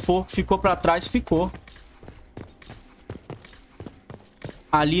lá o que for que ficou pra trás, ficou.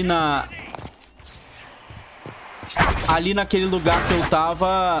 Ali naquele lugar que eu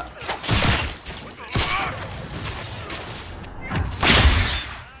tava...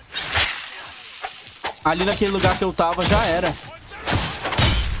 Ali naquele lugar que eu tava já era.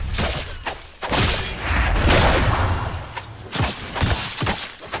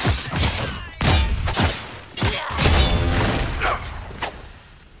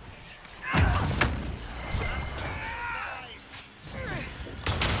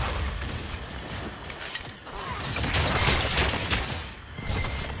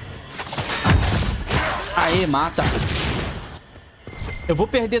 Aê, mata. Eu vou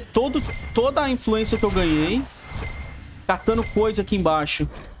perder toda a influência que eu ganhei catando coisa aqui embaixo.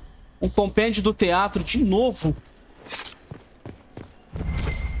 Um compêndio do teatro de novo.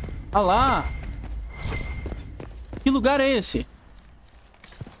 Olha lá. Que lugar é esse?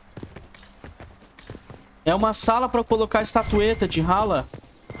 É uma sala para colocar estatueta de Hala.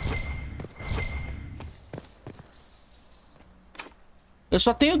 Eu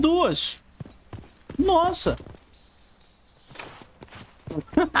só tenho 2. Nossa.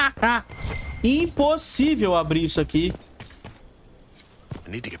 Impossível abrir isso aqui. I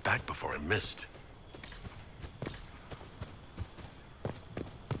need to get back before I missed.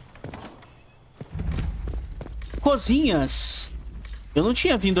 Cozinhas. Eu não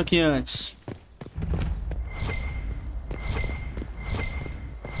tinha vindo aqui antes.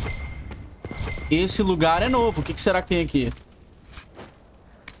 Esse lugar é novo. O que será que tem aqui?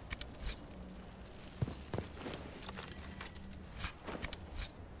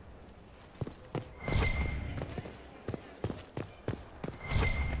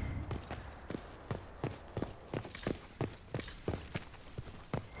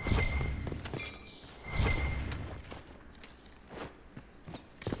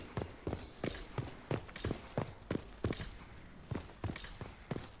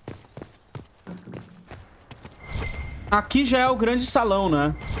 Aqui já é o grande salão,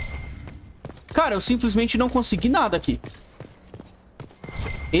 né? Cara, eu simplesmente não consegui nada aqui.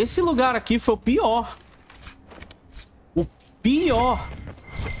 Esse lugar aqui foi o pior. O pior.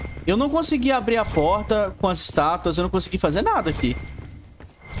 Eu não consegui abrir a porta com as estátuas. Eu não consegui fazer nada aqui.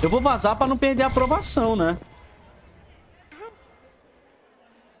 Eu vou vazar pra não perder a aprovação, né?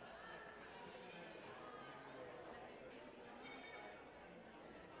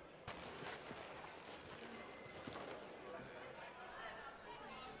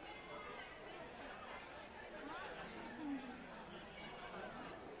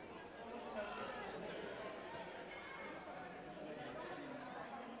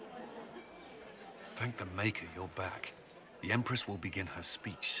 Thank the Maker you're back. The Empress will begin her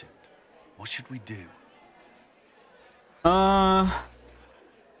speech soon. What should we do?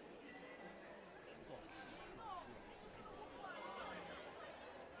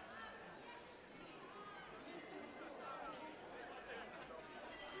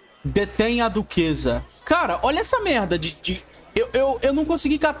 Detém a Duquesa. Cara, olha essa merda eu não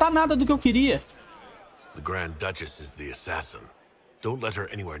consegui catar nada do que eu queria. The Grand Duchess is the assassin. Don't let her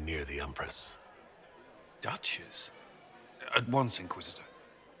anywhere near the Empress. Duchess? At once, Inquisitor.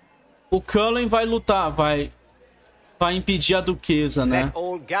 O Cullen vai lutar, vai impedir a Duquesa, né? Let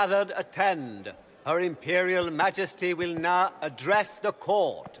all gathered attend. Her Imperial Majesty will now address the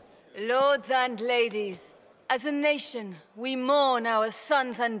court. Lords and ladies, as a nation, we mourn our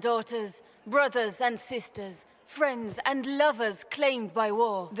sons and daughters, brothers and sisters, friends and lovers claimed by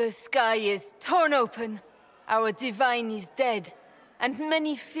war. The sky is torn open, our divine is dead, and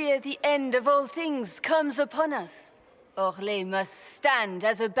many fear the end of all things comes upon us. Orlais must stand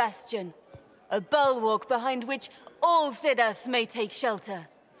as a bastion, a bulwark behind which all Fedas may take shelter.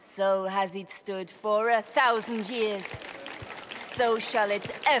 So has it stood for 1,000 years. So shall it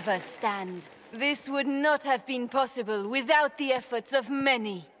ever stand. This would not have been possible without the efforts of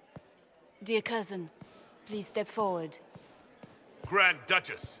many. Dear cousin, please step forward. Grand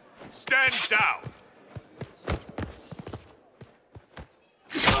Duchess, stand down!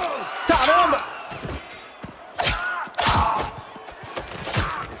 Caramba!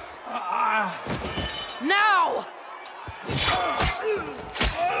 Now!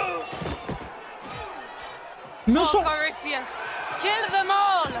 Meu Kill them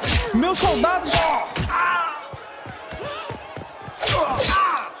all! Meus soldados!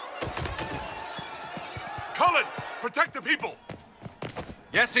 Cullen, protect the people!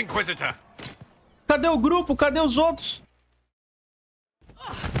 Yes, Inquisitor! Cadê o grupo? Cadê os outros?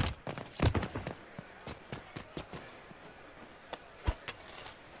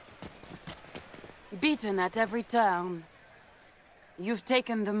 Beaten at every turn. You've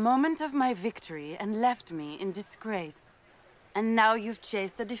taken the moment of my victory and left me in disgrace. And now you've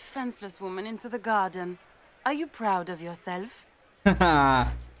chased a defenseless woman into the garden. Are you proud of yourself?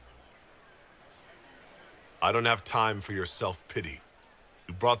 I don't have time for your self-pity.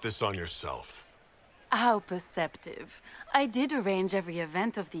 You brought this on yourself. How perceptive. I did arrange every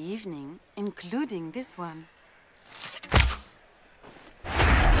event of the evening, including this one.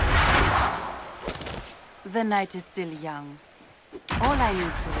 The night is still young. All I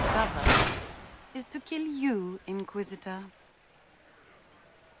need to recover is to kill you, Inquisitor.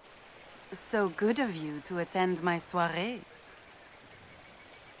 So good of you to attend my soirée.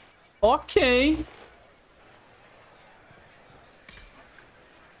 Ok.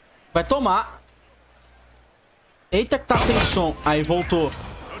 Vai tomar. Eita que tá sem som. Aí, voltou.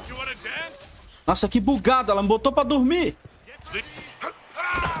 Nossa, que bugado. Ela me botou pra dormir.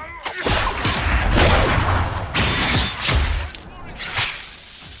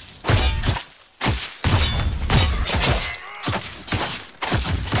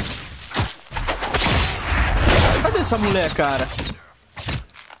 Cadê essa mulher, cara?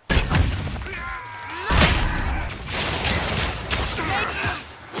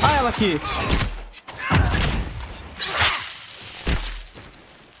 ela aqui.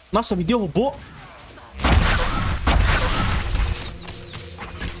 Nossa, me derrubou.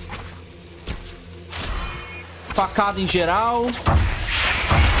 Facada em geral.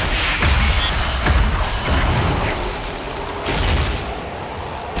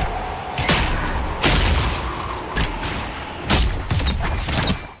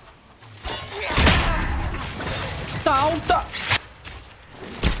 Tá alta.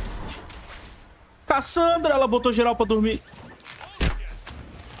 Cassandra, ela botou geral pra dormir.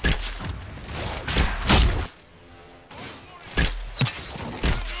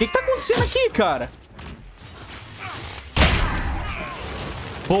 O que tá acontecendo aqui, cara?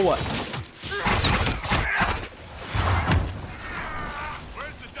 Boa.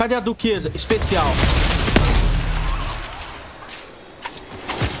 Cadê a Duquesa? Especial.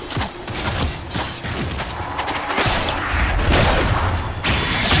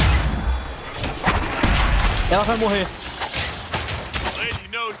 Ela vai morrer.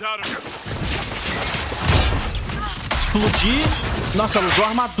 Explodir. Nossa, ela usou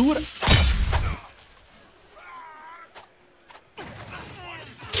armadura.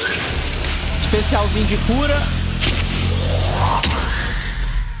 Especialzinho de cura.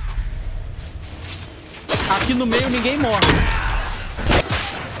 Aqui no meio ninguém morre.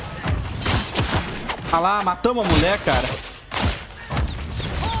 Ah lá, matamos a mulher, cara.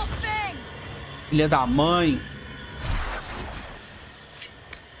 Filha da mãe.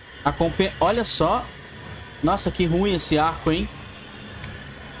 Olha só. Nossa, que ruim esse arco, hein?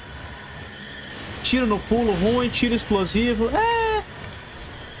 Tiro no pulo ruim, tiro explosivo.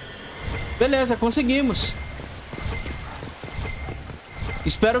 Beleza, conseguimos.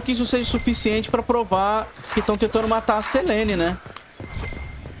 Espero que isso seja suficiente pra provar que estão tentando matar a Celene, né?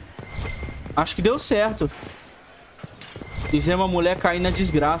 Acho que deu certo. Fizemos a mulher cair na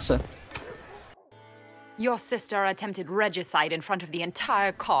desgraça. Your sister attempted regicide in front of the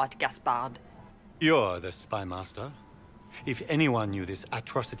entire court, Gaspard. You're the spy master. If anyone knew this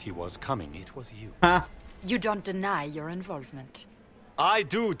atrocity was coming, it was you. You don't deny your involvement. I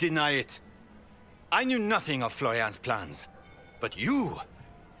do deny it. I knew nothing of Florian's plans. But you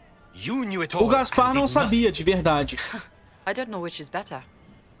knew it all. O Gaspar não sabia de verdade. I don't know which is better.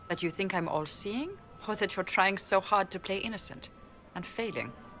 That you think I'm all-seeing, or that you're trying so hard to play innocent and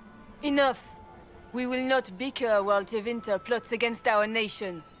failing. Enough. We will not bicker while Tevinter plots against our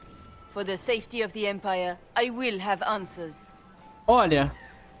nation. For the safety of the Empire, I will have answers. Olha,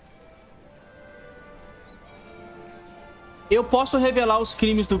 eu posso revelar os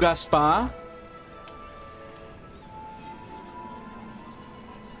crimes do Gaspar.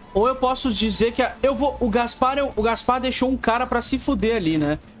 Ou eu posso dizer que o Gaspar deixou um cara pra se fuder ali,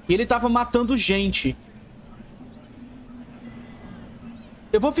 né? E ele tava matando gente.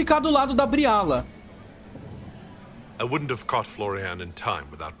 Eu vou ficar do lado da Briala. I wouldn't have caught Florian in time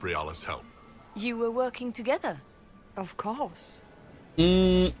without Briala's help. You were working together? Of course.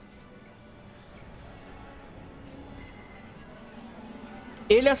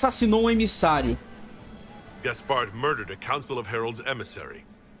 Ele assassinou um emissário. Gaspard murdered a Council of Heralds emissary.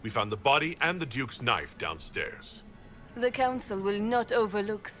 We found the body and the Duke's knife downstairs. The Council will not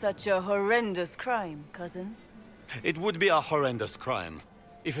overlook such a horrendous crime, cousin. It would be a horrendous crime,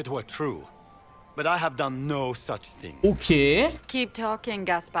 if it were true. But I have done no such thing. O quê? Keep talking,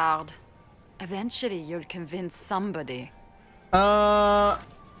 Gaspard. Eventually, you'll convince somebody.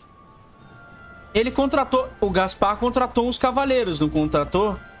 Ele contratou... O Gaspar contratou uns cavaleiros, não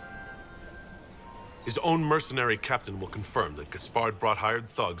contratou? His own mercenary captain will confirm that Gaspard brought hired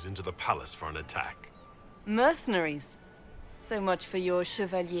thugs into the palace for an attack. Mercenaries? So much for your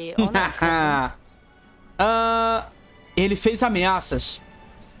chevalier honor, cousin. Ele fez ameaças.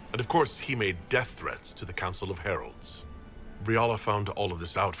 And of course, he made death threats to the Council of Heralds. Briala found all of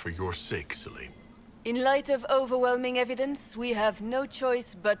this out for your sake, Celene. In light of overwhelming evidence, we have no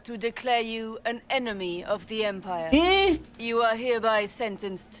choice but to declare you an enemy of the Empire. You are hereby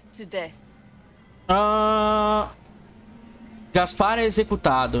sentenced to death. Gaspar é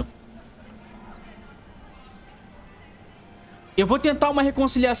executado. Eu vou tentar uma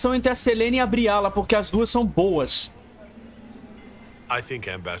reconciliação entre a Celene e a Briala, porque as duas são boas. I think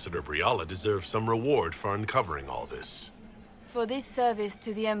Ambassador Briala deserves some reward for uncovering all this. For this service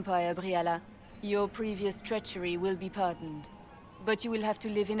to the Empire, Briala, your previous treachery will be pardoned. But you will have to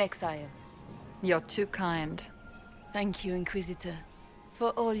live in exile. You're too kind. Thank you, Inquisitor,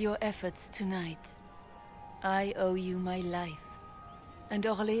 for all your efforts tonight. I owe you my life. And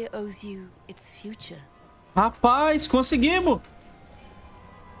Orlais owes you its future. Rapaz, conseguimos!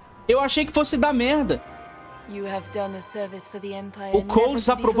 Eu achei que fosse dar merda. You have done a service for the Empire. O Cole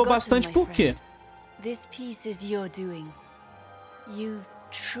desaprovou bastante por quê? This piece is your doing. You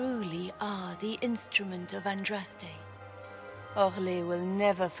truly are the instrument of Andraste. Orlais will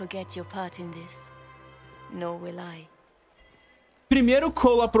never forget your part in this. Nor will I. Primeiro o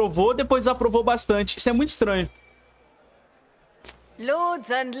Cole aprovou, depois aprovou bastante. Isso é muito estranho.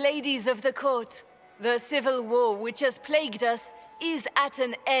 Lords and ladies of the court, the civil war which has plagued us is at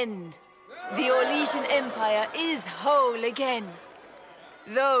an end. The Orlesian Empire is whole again.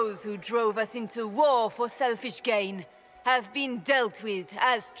 Those who drove us into war for selfish gain have been dealt with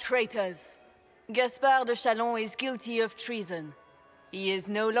as traitors. Gaspard de Chalon is guilty of treason. He is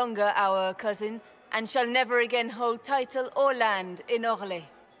no longer our cousin and shall never again hold title or land in Orlais.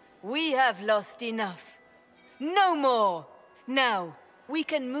 We have lost enough. No more! Now, we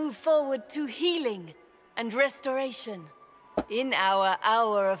can move forward to healing and restoration. In our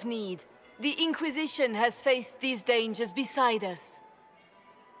hour of need, the Inquisition has faced these dangers beside us.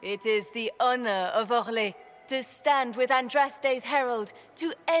 It is the honor of Orlais to stand with Andraste's herald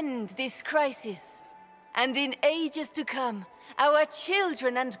to end this crisis. And in ages to come, our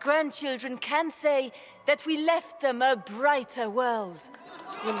children and grandchildren can say that we left them a brighter world.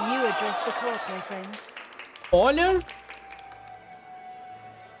 Will you address the court, my friend? Olha...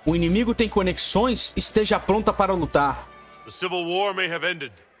 O inimigo tem conexões, esteja pronta para lutar. The civil war may have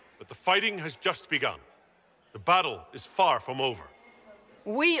ended, but the fighting has just begun. The battle is far from over.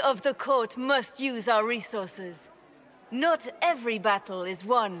 We of the court must use our resources. Not every battle is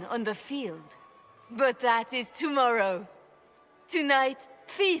won on the field, but that is tomorrow. Tonight,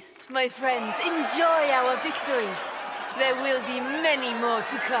 feast, my friends. Enjoy our victory. There will be many more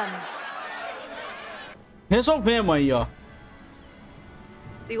to come. Resolvemos aí, ó.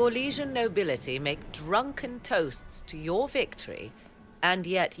 The Orlesian nobility make drunken toasts to your victory, and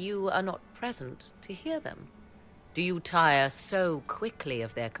yet you are not present to hear them. Do you tire so quickly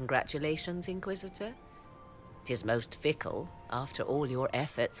of their congratulations, Inquisitor? 'Tis most fickle, after all your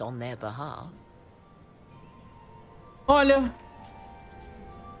efforts on their behalf. Olha...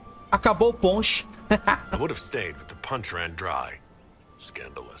 Acabou o ponche. I would have stayed, but the punch ran dry.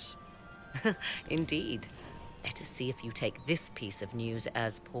 Scandalous. Indeed. Let us see if you take this piece of news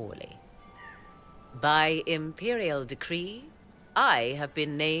as poorly. By imperial decree, I have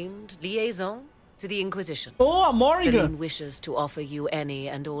been named liaison to the Inquisition. Oh, a Morrigan! Celene wishes to offer you any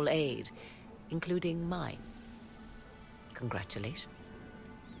and all aid, including mine. Congratulations.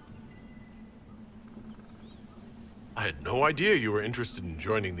 I had no idea you were interested in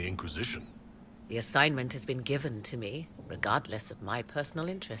joining the Inquisition. The assignment has been given to me, regardless of my personal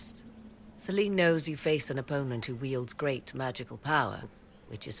interest. Celene knows you face an opponent who wields great magical power,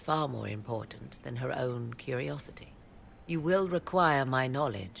 which is far more important than her own curiosity. You will require my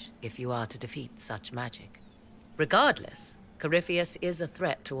knowledge if you are to defeat such magic. Regardless, Corypheus is a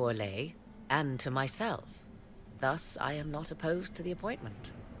threat to Orlais and to myself. Thus, I am not opposed to the appointment.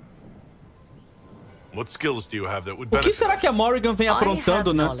 What skills do you have that would benefit? O que será que a Morrigan vem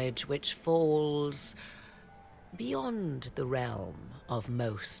aprontando, né? Knowledge which falls beyond the realm of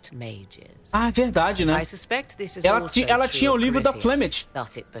most mages. Ah, é verdade, né? I suspect this is ela tinha o livro da Flemeth.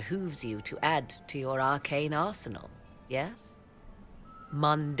 Thus it behooves you to add to your arcane arsenal, yes?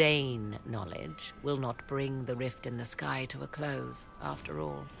 Mundane knowledge will not bring the rift in the sky to a close, after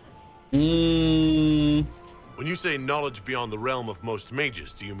all. When you say knowledge beyond the realm of most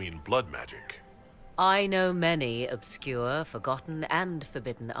mages, do you mean blood magic? I know many obscure, forgotten, and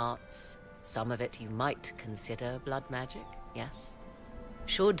forbidden arts. Some of it you might consider blood magic, yes?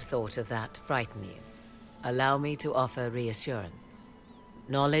 Should thought of that frighten you, allow me to offer reassurance.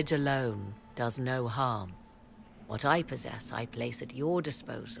 Knowledge alone does no harm. What I possess, I place at your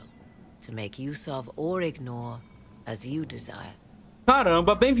disposal to make use of or ignore as you desire.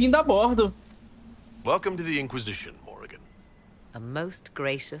 Caramba, bem-vindo a bordo. Welcome to the Inquisition, Morrigan. A most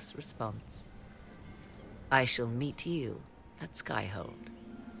gracious response. I shall meet you at Skyhold.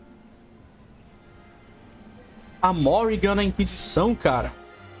 A Morrigan na Inquisição, cara.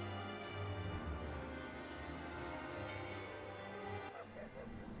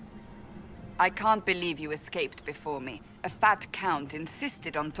 I can't believe you escaped before me. A fat count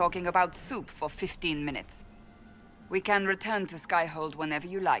insisted on talking about soup for 15 minutes. We can return to Skyhold whenever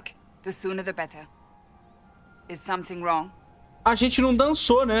you like. The sooner the better. Is something wrong? A gente não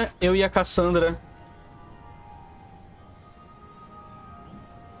dançou, né? Eu e a Cassandra.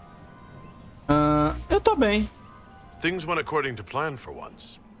 Eu tô bem. Things went according to plan for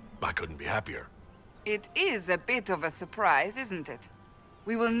once. I couldn't be happier. It is a bit of a surprise, isn't it?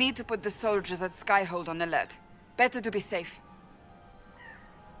 We will need to put the soldiers at Skyhold on alert. Better to be safe.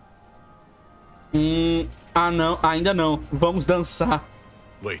 Ah, não. Ainda não. Vamos dançar.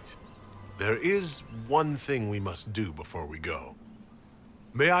 Wait. There is one thing we must do before we go.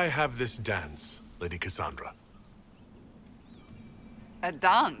 May I have this dance, Lady Cassandra? A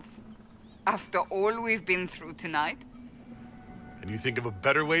dance? After all we've been through tonight? Can you think of a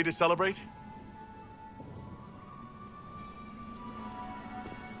better way to celebrate?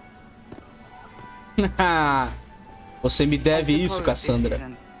 Você me deve isso,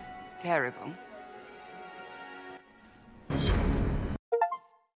 Cassandra. Terrible.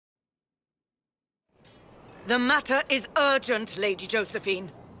 The matter is urgent, Lady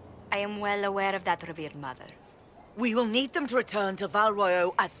Josephine. I am well aware of that, revered mother. We will need them to return to Val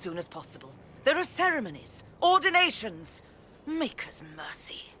Royeaux as soon as possible. There are ceremonies, ordinations. Make us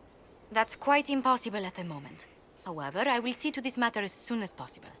mercy. That's quite impossible at the moment. However, I will see to this matter as soon as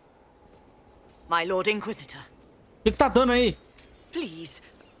possible. My Lord Inquisitor. O que tá dando aí? Please,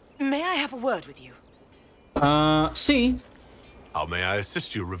 may I have a word with you? Sim. How may I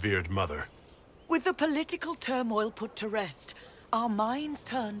assist you, revered mother? With the political turmoil put to rest, our minds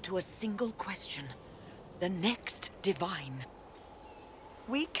turn to a single question. The next divine.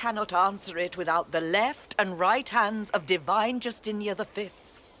 We cannot answer it without the left and right hands of Divine Justinia V.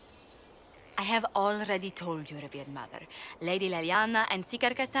 I have already told you, revered mother. Lady Leliana and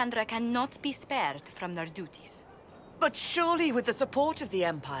Seeker Cassandra cannot be spared from their duties. But surely with the support of the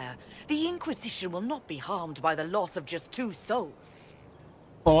Empire, the Inquisition will not be harmed by the loss of just 2 souls.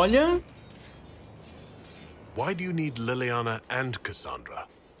 Olha. Why do you need Liliana and Cassandra?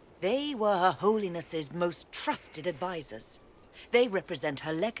 They were Her Holiness's most trusted advisors. They represent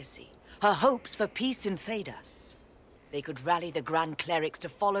her legacy, her hopes for peace in Thedas. They could rally the Grand Clerics to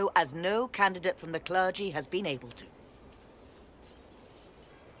follow as no candidate from the clergy has been able to.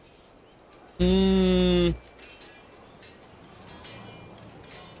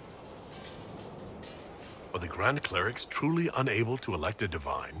 Are the Grand Clerics truly unable to elect a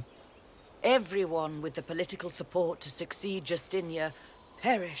divine? Everyone with the political support to succeed Justinia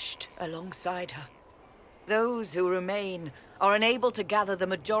perished alongside her. Those who remain are unable to gather the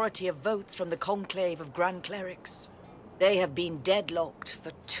majority of votes from the conclave of Grand Clerics. They have been deadlocked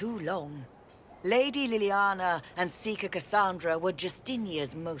for too long. Lady Liliana and Seeker Cassandra were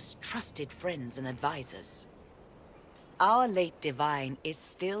Justinia's most trusted friends and advisors. Our late divine is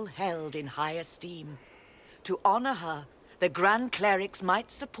still held in high esteem. To honor her, the Grand Clerics might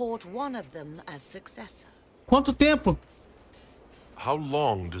support one of them as successor. Quanto tempo? How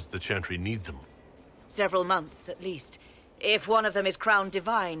long does the Chantry need them? Several months, at least. If one of them is crowned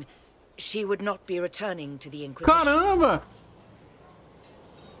divine, she would not be returning to the Inquisition. Caramba!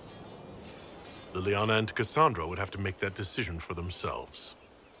 Liliana and Cassandra would have to make that decision for themselves.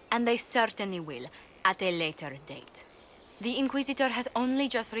 And they certainly will, at a later date. The Inquisitor has only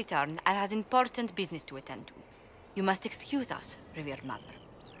just returned and has important business to attend to. You must excuse us, revered mother.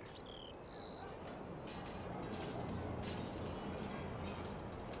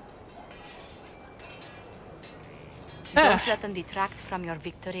 Don't let them detract from your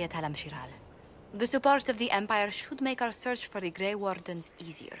victory at Alam-Shiral. The support of the Empire should make our search for the Grey Wardens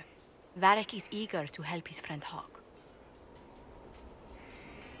easier. Varric is eager to help his friend Hawk.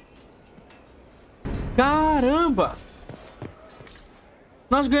 Caramba!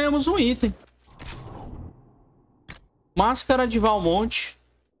 Nós ganhamos um item. Máscara de Valmonte.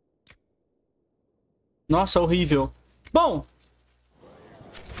 Nossa, horrível. Bom,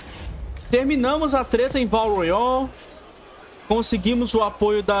 terminamos a treta em Val Royeaux. Conseguimos o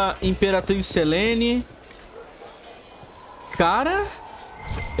apoio da Imperatriz Celene. Cara,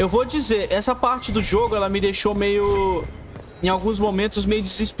 eu vou dizer, essa parte do jogo, ela me deixou meio... Em alguns momentos, meio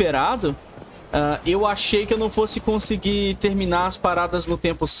desesperado. Eu achei que eu não fosse conseguir terminar as paradas no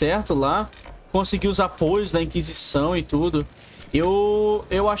tempo certo lá. Conseguir os apoios da Inquisição e tudo.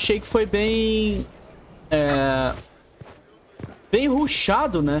 Eu achei que foi bem... bem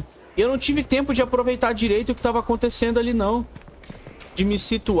rushado, né? Eu não tive tempo de aproveitar direito o que estava acontecendo ali, não. De me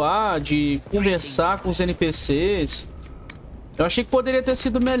situar, de conversar com os NPCs. Eu achei que poderia ter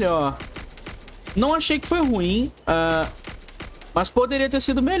sido melhor. Não achei que foi ruim, mas poderia ter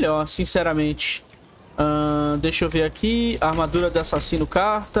sido melhor, sinceramente. Deixa eu ver aqui. Armadura de assassino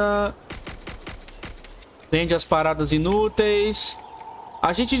carta. Vende as paradas inúteis.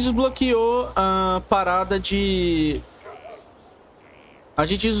 A gente desbloqueou a parada de... A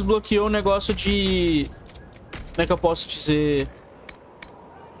gente desbloqueou o negócio de... Como é que eu posso dizer?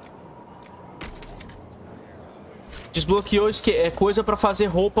 Desbloqueou coisa pra fazer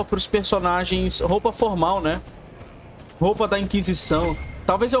roupa pros personagens. Roupa formal, né? Roupa da Inquisição.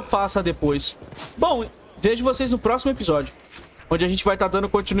 Talvez eu faça depois. Bom, vejo vocês no próximo episódio. onde a gente vai estar dando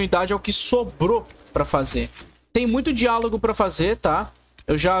continuidade ao que sobrou pra fazer. Tem muito diálogo pra fazer, tá?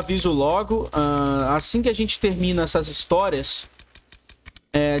 Eu já aviso logo. Assim que a gente termina essas histórias,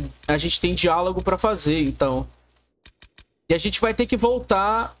 a gente tem diálogo pra fazer, então. E a gente vai ter que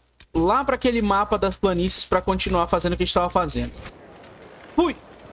voltar lá pra aquele mapa das planícies pra continuar fazendo o que a gente tava fazendo. Fui!